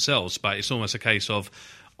manager themselves. But it's almost a case of,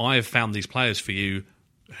 I have found these players for you,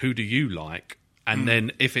 who do you like? And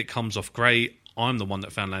then if it comes off great, I'm the one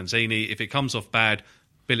that found Lanzini. If it comes off bad,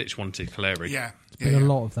 Bilic wanted Cleary. Yeah. There's been a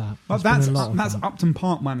lot of that. But that's Upton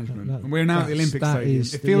Park management. We're now at the Olympic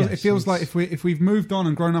Stadium. It feels like if we've moved on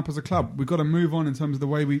and grown up as a club, we've got to move on in terms of the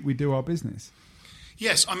way we do our business.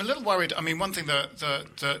 Yes, I'm a little worried. I mean, one thing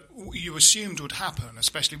that you assumed would happen,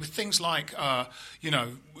 especially with things like,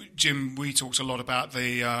 Jim, we talked a lot about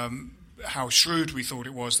the how shrewd we thought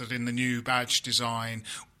it was that in the new badge design,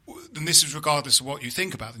 and this is regardless of what you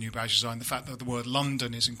think about the new badge design, the fact that the word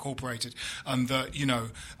London is incorporated and that,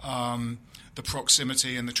 the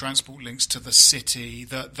proximity and the transport links to the city,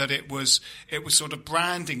 that it was sort of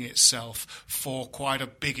branding itself for quite a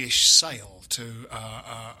biggish sale to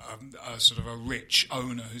a sort of a rich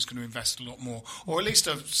owner who's going to invest a lot more, or at least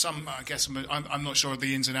I'm not sure of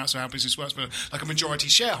the ins and outs of how business works, but like a majority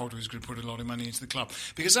shareholder who's going to put a lot of money into the club,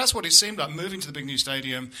 because that's what it seemed like moving to the big new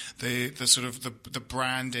stadium, the sort of the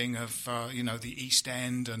branding of the East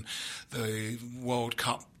End and the World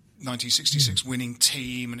Cup 1966 winning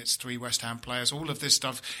team and its 3 West Ham players. All of this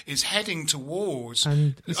stuff is heading towards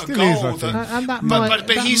a goal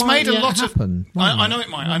but he's made a lot of. I know it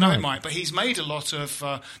might. I know it might. But he's made a lot of.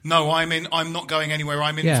 I'm not going anywhere.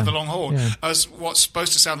 I'm in for the long haul. As what's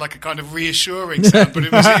supposed to sound like a kind of reassuring sound, but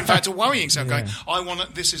it was in fact a worrying sound. Going,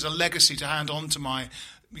 this is a legacy to hand on to my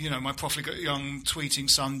profligate young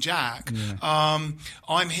tweeting son Jack.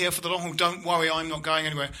 I'm here for the long haul. Don't worry, I'm not going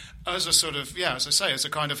anywhere. As a sort of, as I say, as a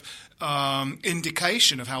kind of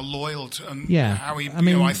indication of how loyal to, and how he,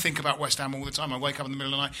 I think about West Ham all the time. I wake up in the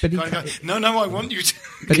middle of the night. I want you to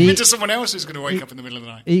give it to someone else who's going to wake up in the middle of the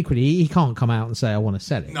night. Equally, he can't come out and say, I want to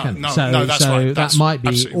sell it. No, that's right. That might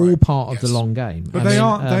be all part of the long game. But they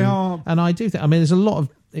are. And I do think, there's a lot of,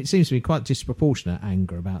 it seems to be quite disproportionate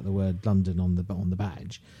anger about the word London on the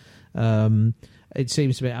badge. It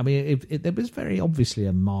seems to be. There was very obviously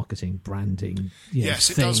a marketing branding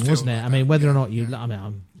thing, wasn't it? Whether or not you,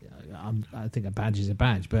 I think a badge is a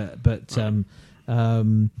badge, but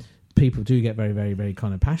people do get very, very, very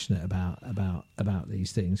kind of passionate about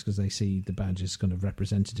these things because they see the badge as kind of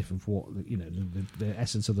representative of what the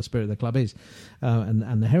essence of the spirit of the club is,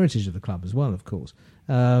 and the heritage of the club as well, of course.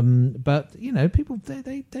 But people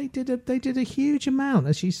they did a huge amount,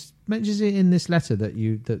 as she mentions it in this letter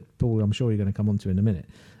that Paul, I'm sure you're going to come on to in a minute.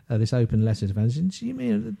 This open letter to fans. And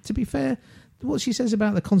to be fair, what she says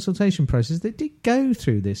about the consultation process, they did go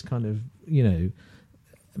through this kind of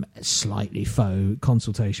slightly faux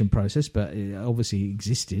consultation process, but it obviously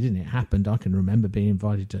existed and it happened. I can remember being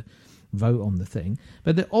invited to vote on the thing,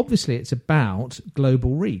 but obviously it's about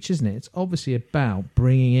global reach, isn't it? It's obviously about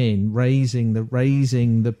bringing in, raising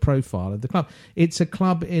the profile of the club. It's a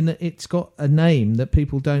club it's got a name that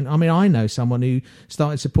people don't. I know someone who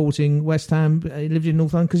started supporting West Ham. He lived in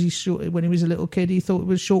North London because when he was a little kid, he thought it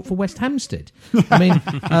was short for West Hampstead.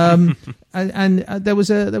 And there was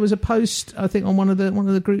a post, I think, on one of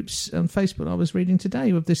the groups on Facebook I was reading today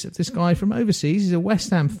of this guy from overseas. He's a West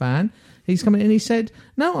Ham fan. He's come in and he said,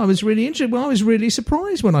 "No, I was really interested. Well, I was really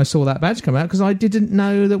surprised when I saw that badge come out because I didn't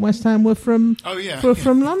know that West Ham were from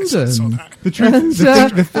from London." But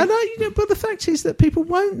the fact is that people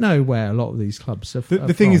won't know where a lot of these clubs are.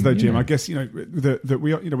 The thing is, though, Jim, I guess that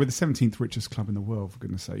we are, we're the 17th richest club in the world. For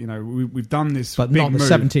goodness' sake, we've done this, but not the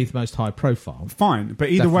 17th most high profile. Fine, but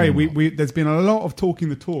either way, there's been a lot of talking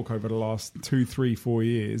the talk over the last 2, 3, 4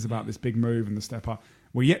 years about this big move and the step up.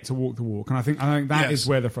 we're yet to walk the walk, and I think that is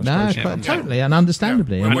where the frustration comes. Totally, and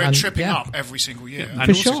understandably. Yeah. And we're tripping up every single year. And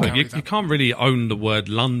also, you can't really own the word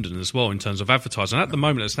London as well in terms of advertising. At the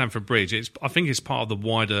moment at Stamford Bridge, I think it's part of the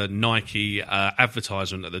wider Nike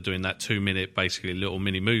advertisement that they're doing, that 2-minute, basically little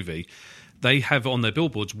mini movie. They have on their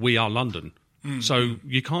billboards, "We are London." So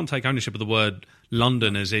you can't take ownership of the word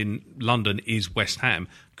London as in London is West Ham,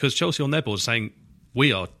 because Chelsea on their board is saying,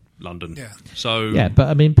 "We are London." Yeah. So yeah, but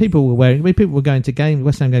I mean, people were going to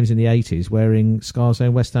West Ham games in the 80s wearing scarves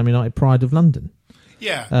saying West Ham United, Pride of London.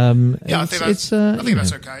 Yeah, I think that's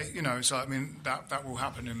okay. You know, so I mean that will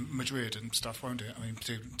happen in Madrid and stuff, won't it? I mean,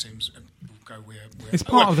 teams will go where it's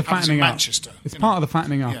part of the fattening up. Manchester. It's part of the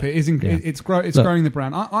fattening up. Yeah. It's growing the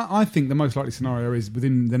brand. I think the most likely scenario is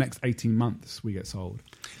within the next 18 months we get sold.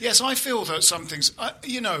 Yes, I feel that some things,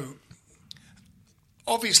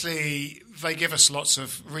 obviously they give us lots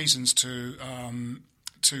of reasons to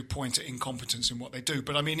point at incompetence in what they do.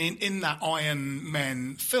 But I mean, in that Iron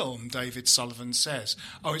Men film, David Sullivan says,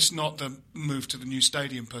 it's not the move to the new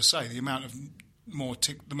stadium per se. The amount more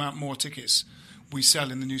tickets we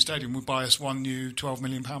sell in the new stadium would buy us one new £12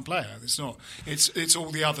 million player. It's not. It's all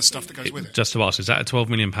the other stuff that goes with it. Just to ask, is that a £12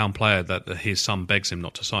 million player that his son begs him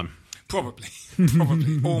not to sign? Probably,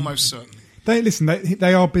 almost certainly.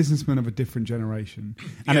 They are businessmen of a different generation,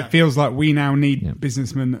 and it feels like we now need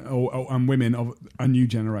businessmen and women of a new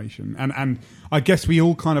generation. And I guess we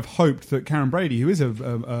all kind of hoped that Karen Brady, who is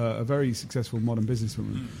a very successful modern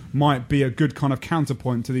businesswoman, might be a good kind of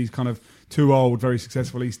counterpoint to these kind of two old, very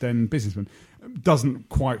successful East End businessmen. Doesn't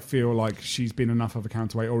quite feel like she's been enough of a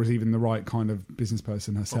counterweight, or is even the right kind of business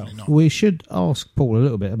person herself. We should ask Paul a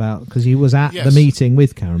little bit about, because he was at the meeting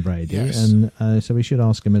with Karen Brady, and so we should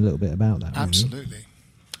ask him a little bit about that. Absolutely. Really.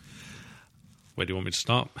 Where do you want me to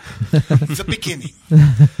start? The beginning.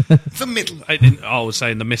 The middle. I would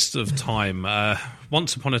say in the midst of time.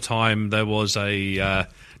 Once upon a time, there was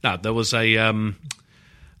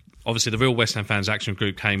obviously, the Real West Ham Fans Action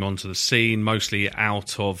Group came onto the scene, mostly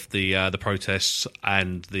out of the protests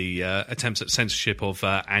and the attempts at censorship of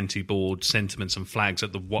anti-board sentiments and flags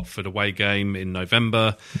at the Watford away game in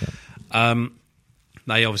November. Yeah.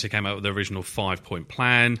 They obviously came out with the original 5-point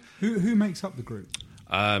plan. Who makes up the group?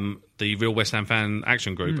 The Real West Ham Fan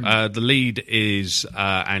Action Group. The lead is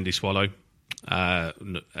Andy Swallow, a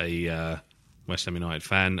West Ham United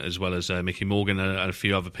fan, as well as Mickey Morgan and a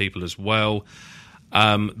few other people as well.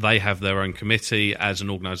 They have their own committee as an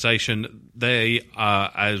organisation. They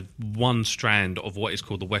are as one strand of what is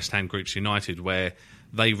called the West Ham Groups United, where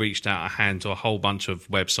they reached out a hand to a whole bunch of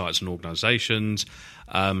websites and organisations.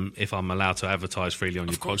 If I'm allowed to advertise freely on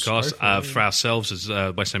your podcast, for ourselves as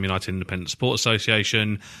West Ham United Independent Sport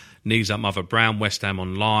Association, Knees Up Mother Brown, West Ham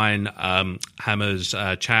Online, Hammers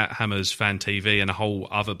Chat, Hammers Fan TV, and a whole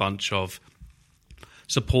other bunch of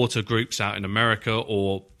supporter groups out in America,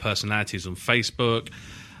 or personalities on Facebook,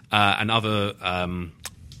 and other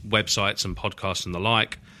websites and podcasts and the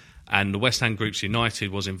like. And the West Ham Groups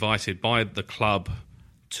United was invited by the club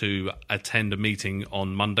to attend a meeting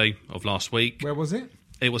on Monday of last week. Where was it?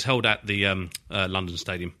 It was held at the London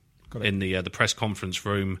Stadium, in the press conference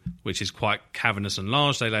room, which is quite cavernous and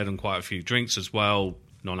large. They laid on quite a few drinks as well,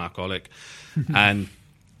 non-alcoholic. And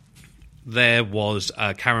there was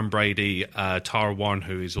Karen Brady, Tara Warren,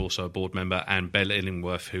 who is also a board member, and Belle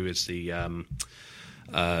Illingworth, who is the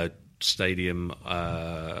stadium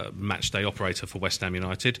match day operator for West Ham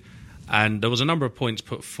United. And there was a number of points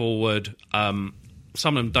put forward.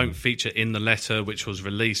 Some of them don't feature in the letter, which was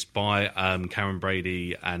released by Karen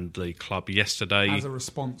Brady and the club yesterday. As a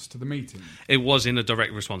response to the meeting? It was in a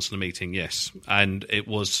direct response to the meeting, yes. And it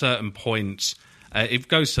was certain points. It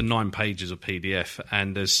goes to 9 pages of PDF,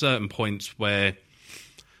 and there's certain points where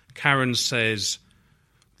Karen says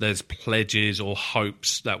there's pledges or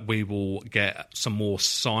hopes that we will get some more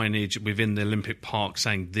signage within the Olympic Park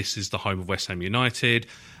saying this is the home of West Ham United.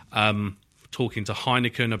 Talking to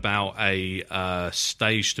Heineken about a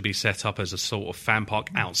stage to be set up as a sort of fan park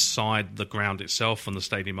outside the ground itself on the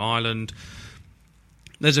Stadium Island.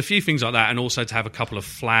 There's a few things like that, and also to have a couple of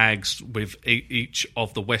flags with each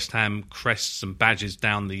of the West Ham crests and badges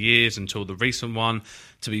down the years until the recent one,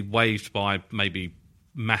 to be waved by maybe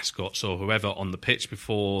mascots or whoever on the pitch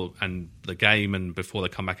before and the game and before they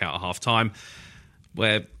come back out at half-time,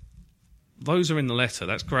 where those are in the letter.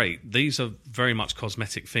 That's great. These are very much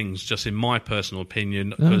cosmetic things, just in my personal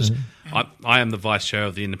opinion, because I am the vice chair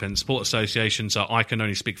of the Independent Sport Association, so I can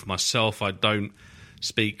only speak for myself. I don't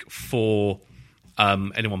speak for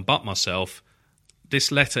anyone but myself.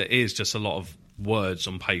 This letter is just a lot of words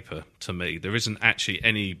on paper to me. There isn't actually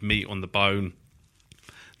any meat on the bone.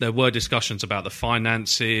 There were discussions about the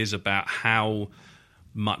finances, about how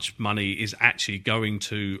much money is actually going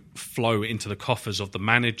to flow into the coffers of the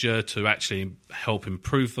manager to actually help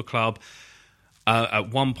improve the club.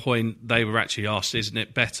 At one point, they were actually asked, isn't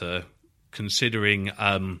it better, considering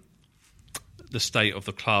the state of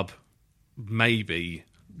the club, maybe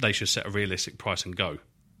they should set a realistic price and go?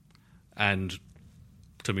 And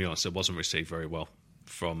to be honest, it wasn't received very well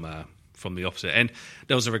from the opposite end.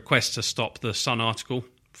 There was a request to stop the Sun article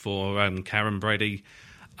for Karen Brady.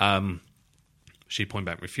 She point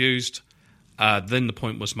blank refused. Then the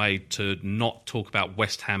point was made to not talk about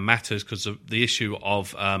West Ham matters because of the issue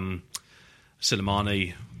of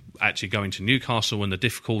Soleimani actually going to Newcastle and the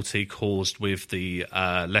difficulty caused with the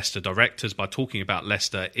Leicester directors by talking about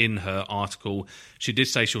Leicester in her article. She did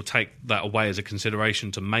say she'll take that away as a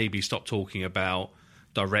consideration to maybe stop talking about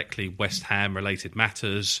directly West Ham related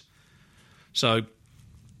matters. So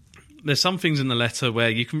there's some things in the letter where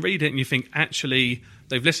you can read it and you think, actually,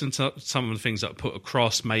 they've listened to some of the things that are put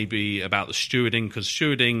across, maybe about the stewarding, because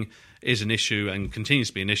stewarding is an issue and continues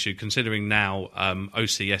to be an issue, considering now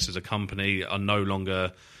OCS as a company are no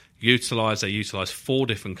longer utilised. They utilise 4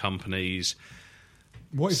 different companies.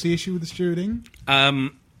 What is the issue with the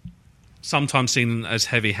stewarding? Sometimes seen as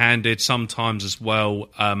heavy-handed, sometimes as well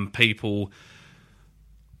people,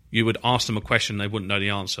 you would ask them a question, they wouldn't know the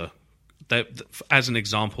answer. As an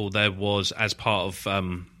example, there was, as part of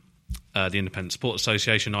the Independent Sports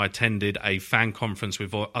Association, I attended a fan conference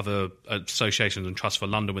with other associations and trusts for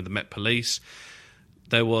London with the Met Police.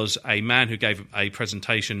 There was a man who gave a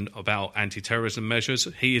presentation about anti-terrorism measures.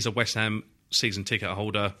 He is a West Ham season ticket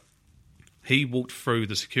holder. He walked through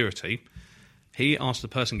the security. He asked the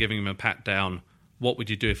person giving him a pat down, what would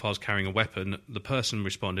you do if I was carrying a weapon? The person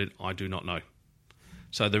responded, I do not know.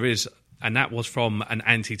 So there is, and that was from an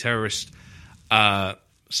anti-terrorist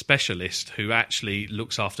specialist who actually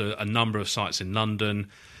looks after a number of sites in London.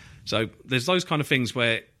 So there's those kind of things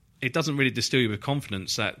where it doesn't really distill you with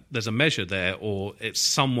confidence that there's a measure there or it's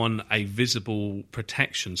someone a visible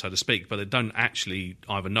protection, so to speak, but they don't actually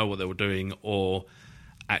either know what they were doing or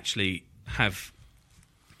actually have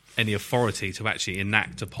any authority to actually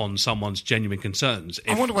enact upon someone's genuine concerns.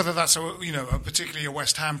 I wonder whether that's particularly a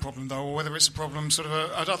West Ham problem, though, or whether it's a problem sort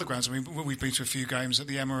of at other grounds. I mean, we've been to a few games at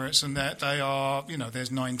the Emirates, and they are, there's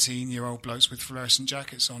 19-year-old blokes with fluorescent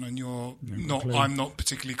jackets on, and I'm not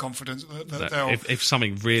particularly confident that they'll, if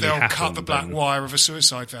something really they'll happened, cut the black wire of a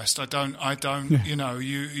suicide vest. I don't.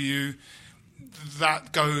 Yeah.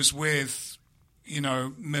 That goes with,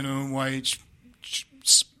 minimum wage,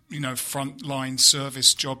 frontline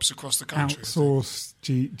service jobs across the country. Outsourced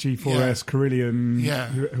G4S, Carillion,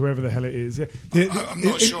 whoever the hell it is. Yeah. I'm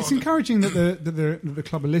not sure. It's encouraging that the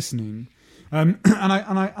club are listening, and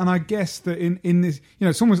I guess that in this,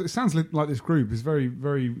 it sounds like this group is very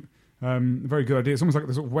very very good idea. It's almost like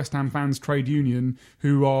the sort of West Ham fans trade union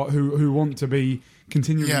who want to be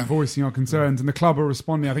continually voicing our concerns, and the club are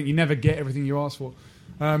responding. I think you never get everything you ask for.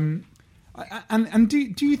 And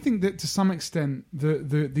do you think that to some extent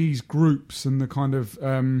these groups and the kind of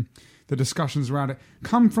the discussions around it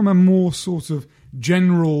come from a more sort of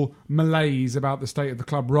general malaise about the state of the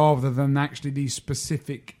club rather than actually these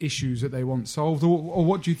specific issues that they want solved? Or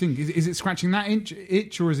what do you think? Is it scratching that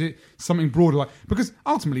itch or is it something broader? Because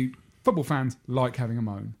ultimately, football fans like having a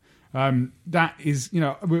moan. That is,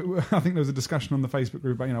 I think there was a discussion on the Facebook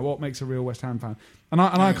group about, what makes a real West Ham fan. And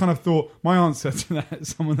I kind of thought my answer to that is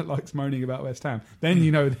someone that likes moaning about West Ham.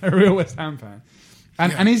 Then they're a real West Ham fan.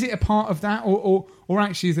 And is it a part of that, or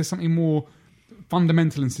actually is there something more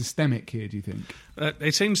fundamental and systemic here, do you think?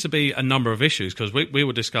 It seems to be a number of issues, because we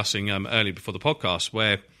were discussing earlier before the podcast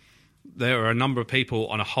where there are a number of people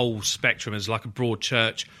on a whole spectrum as like a broad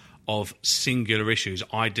church of singular issues.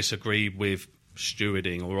 I disagree with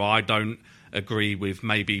stewarding, or I don't agree with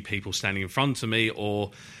maybe people standing in front of me,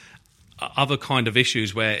 or other kind of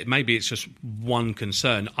issues where maybe it's just one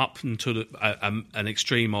concern up until an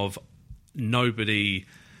extreme of nobody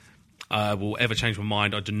will ever change my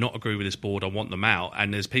mind. I do not agree with this board. I want them out.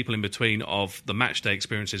 And there's people in between of the match day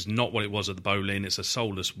experience is not what it was at the Boleyn. It's a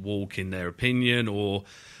soulless walk in their opinion, or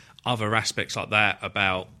other aspects like that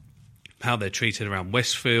about how they're treated around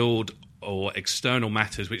Westfield, or external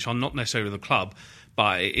matters which are not necessarily the club,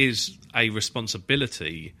 but it is a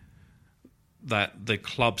responsibility that the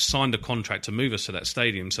club signed a contract to move us to that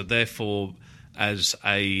stadium. So therefore, as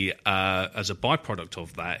a byproduct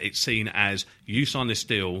of that, it's seen as you sign this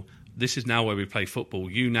deal, this is now where we play football.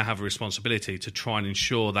 You now have a responsibility to try and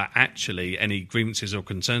ensure that actually any grievances or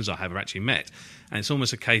concerns I have are actually met. And it's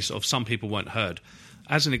almost a case of some people weren't heard.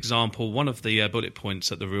 as an example, one of the bullet points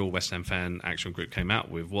that the Real West Ham Fan Action Group came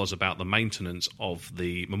out with was about the maintenance of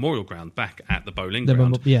the Memorial Ground back at the Bowling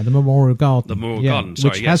Ground. The Memorial Garden. The Memorial Garden,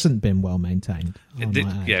 sorry, which hasn't been well maintained.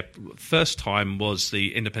 First time was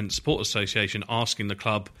the Independent Support Association asking the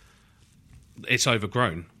club, it's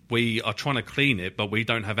overgrown. We are trying to clean it, but we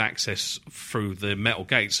don't have access through the metal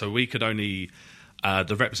gate, so we could only...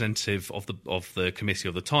 the representative of the committee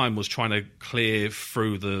of the time was trying to clear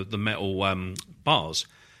through the metal bars.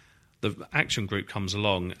 The action group comes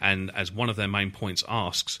along and, as one of their main points,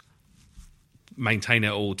 asks, maintain it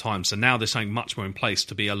at all times. So now there's something much more in place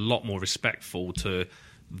to be a lot more respectful to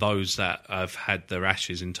those that have had their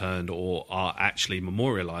ashes interned or are actually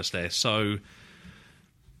memorialised there. So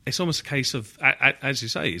it's almost a case of, as you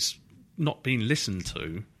say, it's not being listened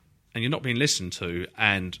to, and you're not being listened to,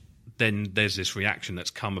 and then there's this reaction that's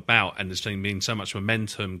come about, and there's been so much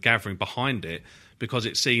momentum gathering behind it because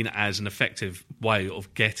it's seen as an effective way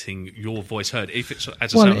of getting your voice heard. If it's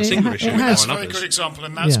as a single issue, that's a very good example,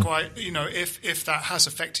 and that's quite, if that has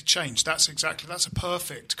affected change, that's a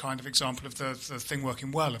perfect kind of example of the thing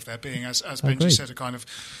working well. Of there being, as Benji said,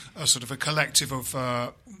 a sort of a collective of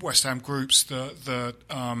West Ham groups that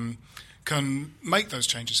can make those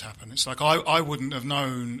changes happen. It's like I wouldn't have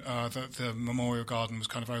known that the Memorial Garden was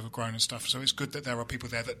kind of overgrown and stuff, so it's good that there are people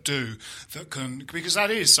there that can, because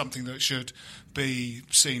that is something that should be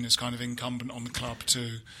seen as kind of incumbent on the club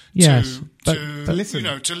to listen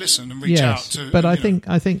and reach out to. But I think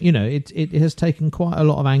it has taken quite a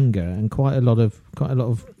lot of anger and quite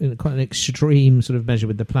an extreme sort of measure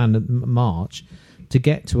with the plan of March to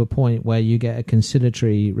get to a point where you get a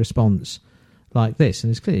conciliatory response like this,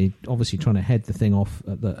 and it's clearly obviously trying to head the thing off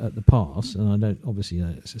at the pass, and I don't obviously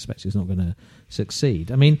suspect it's not going to succeed.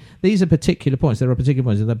 I mean, these are particular points. There are particular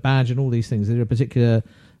points, the badge and all these things. There are particular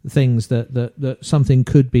things that something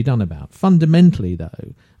could be done about. Fundamentally,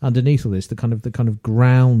 though, underneath all this, the kind of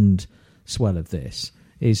ground swell of this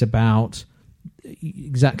is about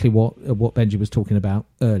exactly what Benji was talking about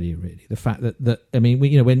earlier. Really, the fact that I mean,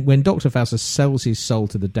 when Dr. Faustus sells his soul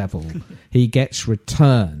to the devil, he gets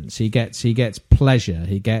returns, he gets pleasure,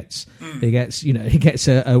 he gets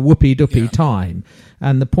a whoopee doopy time.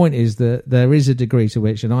 And the point is that there is a degree to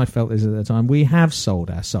which, and I felt this at the time, we have sold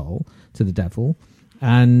our soul to the devil,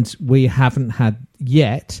 and we haven't had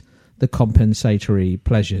yet the compensatory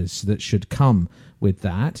pleasures that should come with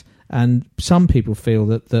that. And some people feel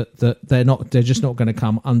that they're just not going to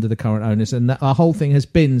come under the current onus, and that our whole thing has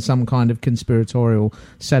been some kind of conspiratorial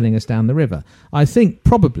selling us down the river. I think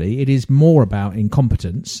probably it is more about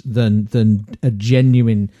incompetence than a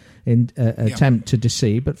genuine attempt to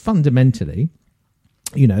deceive. But fundamentally,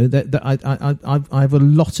 I have a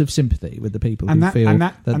lot of sympathy with the people who feel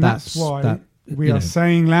that's why we are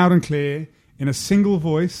saying loud and clear in a single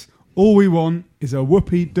voice. All we want is a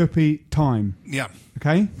whoopee doopy time. Yeah.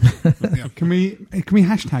 Okay. Yeah. Can we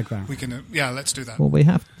hashtag that? We can. Let's do that. Well, we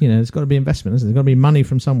have. There's got to be investment. There's got to be money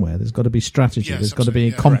from somewhere. There's got to be strategy. Yes, there's got to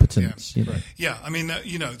be competence. Yeah. I mean,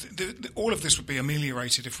 all of this would be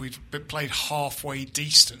ameliorated if we'd played halfway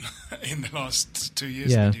decent in the last 2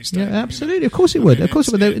 years. Yeah. Absolutely. Of course it would.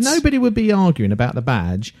 Nobody would be arguing about the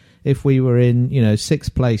badge if we were in,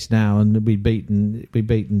 sixth place now and we'd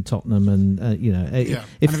beaten Tottenham, and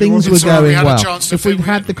if things were going well, if we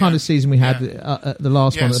had the kind of season we had at the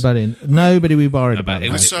last one at the Berlin, nobody would be worried about it.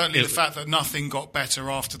 It was certainly the fact that nothing got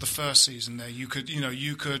better after the first season. There, you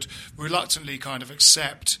could reluctantly kind of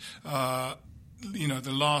accept.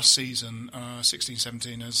 The last season,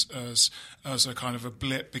 16-17, as a kind of a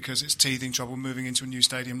blip because it's teething trouble moving into a new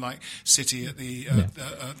stadium like City at the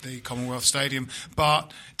Commonwealth Stadium.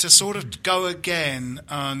 But to sort of go again,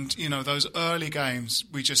 and those early games,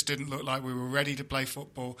 we just didn't look like we were ready to play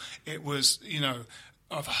football. It was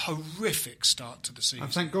a horrific start to the season.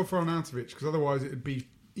 And thank God for Arnautovic, because otherwise it would be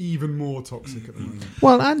even more toxic at the moment.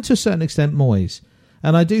 Well, and to a certain extent, Moyes.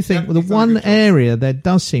 And I do think the one area there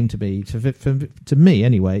does seem to be, to me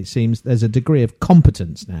anyway, it seems there's a degree of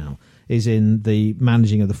competence now, is in the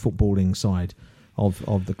managing of the footballing side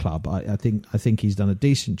of the club. I think he's done a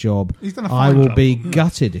decent job. He's done a I fine will job. be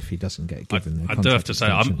gutted if he doesn't get given the I do have to say,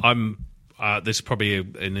 I'm this is probably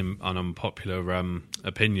an unpopular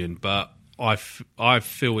opinion, but I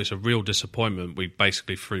feel it's a real disappointment we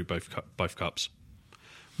basically threw both cups,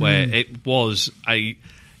 where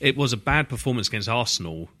it was a bad performance against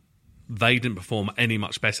Arsenal. They didn't perform any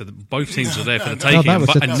much better. Both teams were there for the taking,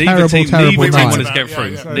 and neither team wanted to get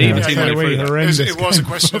through. Neither team wanted through. It was a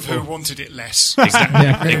question of who wanted it less.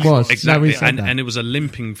 Exactly. It was. Exactly. And it was a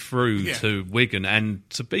limping through to Wigan. And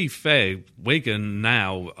to be fair, Wigan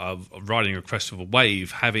now are riding a crest of a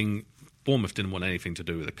wave, having Bournemouth didn't want anything to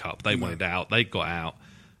do with the cup. They wanted out. They got out.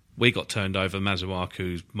 We got turned over.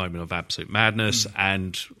 Masuaku's moment of absolute madness,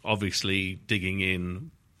 and obviously digging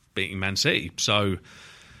in, beating Man City. So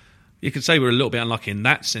you could say we're a little bit unlucky in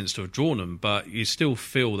that sense to have drawn them, but you still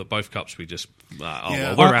feel that both cups we just we're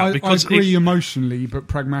out. Because I agree emotionally, but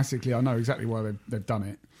pragmatically, I know exactly why they've done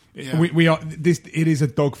it. Yeah. We are this. It is a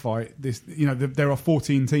dogfight. This, there are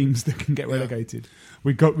 14 teams that can get relegated.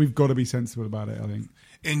 We've got to be sensible about it, I think.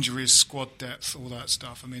 Injuries, squad depth, all that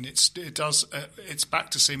stuff. I mean, it's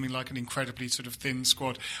back to seeming like an incredibly sort of thin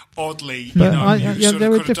squad. Oddly, you could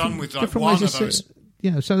have done with like one of those.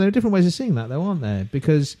 So there are different ways of seeing that, though, aren't there?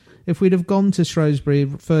 Because if we'd have gone to Shrewsbury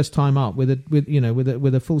first time up with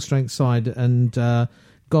a full strength side and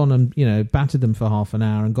gone and battered them for half an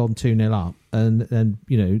hour and gone 2-0 up and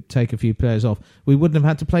then take a few players off, we wouldn't have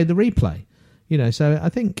had to play the replay. So I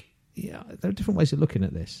think. Yeah, there are different ways of looking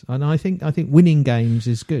at this, and I think winning games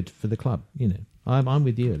is good for the club. I'm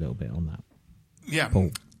with you a little bit on that. Yeah,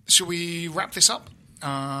 Paul. Shall we wrap this up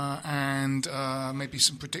and maybe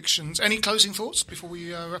some predictions? Any closing thoughts before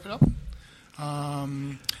we wrap it up?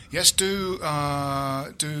 Yes, do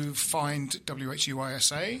find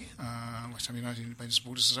WHUISA, West Ham United Independent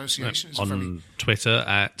Supporters Association. On Twitter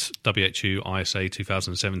at WHUISA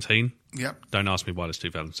 2017. Yep. Don't ask me why there's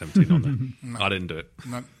 2017 on there. No. I didn't do it.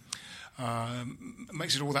 No.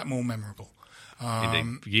 Makes it all that more memorable.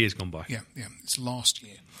 Indeed. Years gone by. Yeah, it's last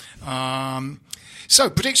year. So,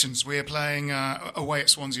 predictions. We're playing away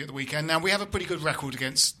at Swansea at the weekend. Now, we have a pretty good record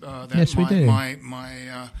against them. Yes, we do. My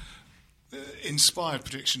inspired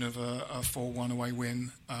prediction of a 4-1 away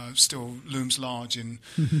win still looms large in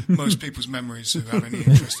most people's memories who have any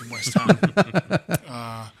interest in West Ham.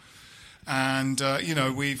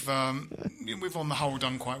 We've on the whole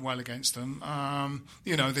done quite well against them.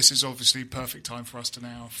 This is obviously perfect time for us to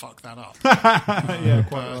now fuck that up.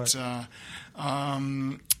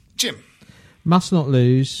 Right. Jim, must not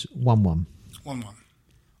lose 1-1. 1-1.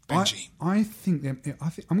 Benji, I think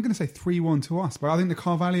I'm going to say 3-1 to us, but I think the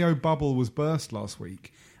Carvalho bubble was burst last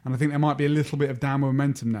week, and I think there might be a little bit of downward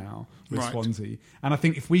momentum now with Swansea. And I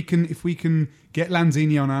think if we can get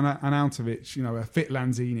Lanzini on Arnautovic, a fit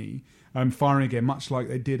Lanzini. Firing again, much like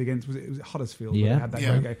they did against was it Huddersfield? Yeah, where they had that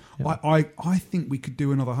great game. Yeah. I think we could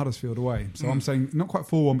do another Huddersfield away. So I'm saying not quite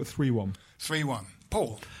 4-1, but 3-1. 3-1.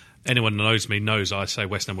 Paul. Anyone that knows me knows I say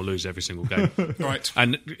West Ham will lose every single game. Right.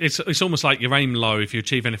 And it's almost like you aim low. If you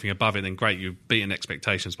achieve anything above it, then great. You've beaten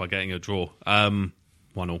expectations by getting a draw. 1-0.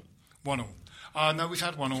 1-0. No, we've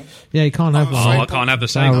had 1-0. Yeah, you can't have the same. I can't have the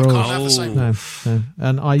same. No.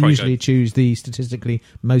 And I usually choose the statistically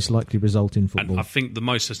most likely result in football. And I think the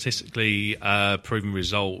most statistically proven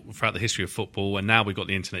result throughout the history of football, and now we've got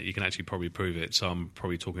the internet, you can actually probably prove it. So I'm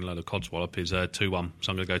probably talking a load of codswallop, is 2-1.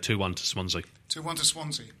 So I'm going to go 2-1 to Swansea. 2-1 to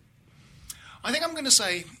Swansea. I think I'm going to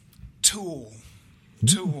say 2-2.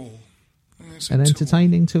 2-2. An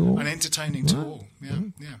entertaining 2-2. An entertaining 2-2. Yeah.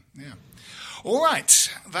 All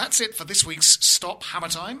right, that's it for this week's Stop Hammer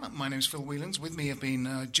Time. My name's Phil Whelans. With me have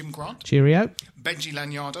been Jim Grant. Cheerio. Benji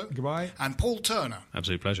Lanyardo. Goodbye. And Paul Turner.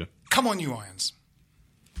 Absolute pleasure. Come on, you Irons.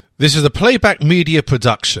 This is a Playback Media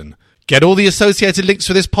production. Get all the associated links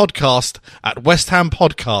for this podcast at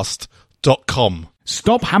westhampodcast.com.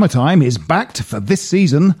 Stop Hammer Time is backed for this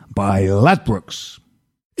season by Ladbrokes.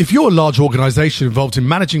 If you're a large organisation involved in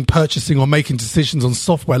managing, purchasing or making decisions on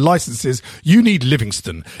software licenses, you need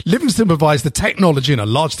Livingston. Livingston provides the technology and a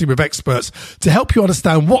large team of experts to help you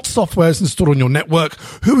understand what software is installed on your network,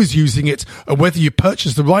 who is using it, and whether you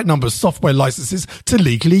purchase the right number of software licenses to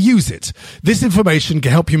legally use it. This information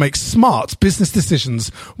can help you make smart business decisions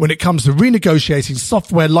when it comes to renegotiating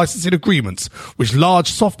software licensing agreements with large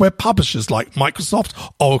software publishers like Microsoft,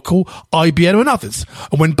 Oracle, IBM and others,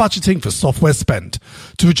 and when budgeting for software spend.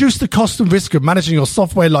 To reduce the cost and risk of managing your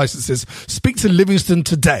software licenses, speak to Livingston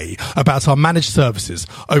today about our managed services.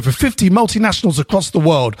 Over 50 multinationals across the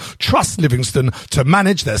world trust Livingston to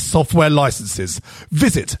manage their software licenses.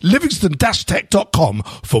 Visit livingston-tech.com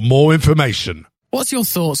for more information. What's your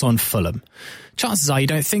thoughts on Fulham? Chances are you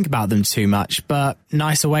don't think about them too much, but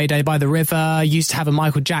nice away day by the river, used to have a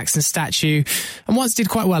Michael Jackson statue, and once did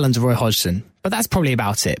quite well under Roy Hodgson. But that's probably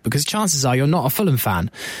about it, because chances are you're not a Fulham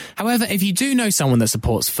fan. However, if you do know someone that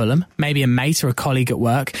supports Fulham, maybe a mate or a colleague at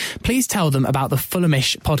work, please tell them about the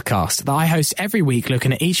Fulhamish podcast that I host every week,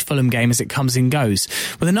 looking at each Fulham game as it comes and goes,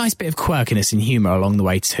 with a nice bit of quirkiness and humour along the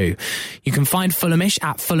way too. You can find Fulhamish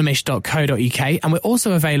at fulhamish.co.uk, and we're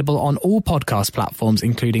also available on all podcast platforms,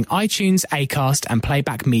 including iTunes, Acast and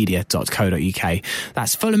playbackmedia.co.uk.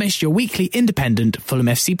 That's Fulhamish, your weekly independent Fulham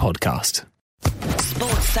FC podcast.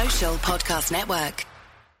 Sports Social Podcast Network.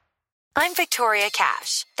 I'm Victoria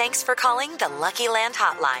Cash. Thanks for calling the Lucky Land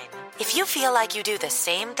Hotline. If you feel like you do the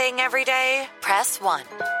same thing every day, press 1.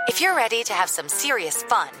 If you're ready to have some serious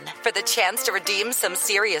fun for the chance to redeem some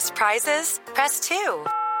serious prizes, press 2.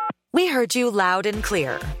 We heard you loud and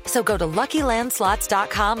clear. So go to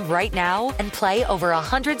LuckyLandSlots.com right now and play over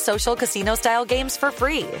 100 social casino-style games for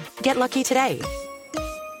free. Get lucky today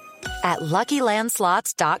at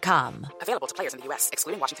LuckyLandSlots.com. Available to players in the U.S.,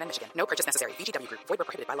 excluding Washington and Michigan. No purchase necessary. VGW Group. Void where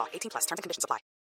prohibited by law. 18+. Terms and conditions apply.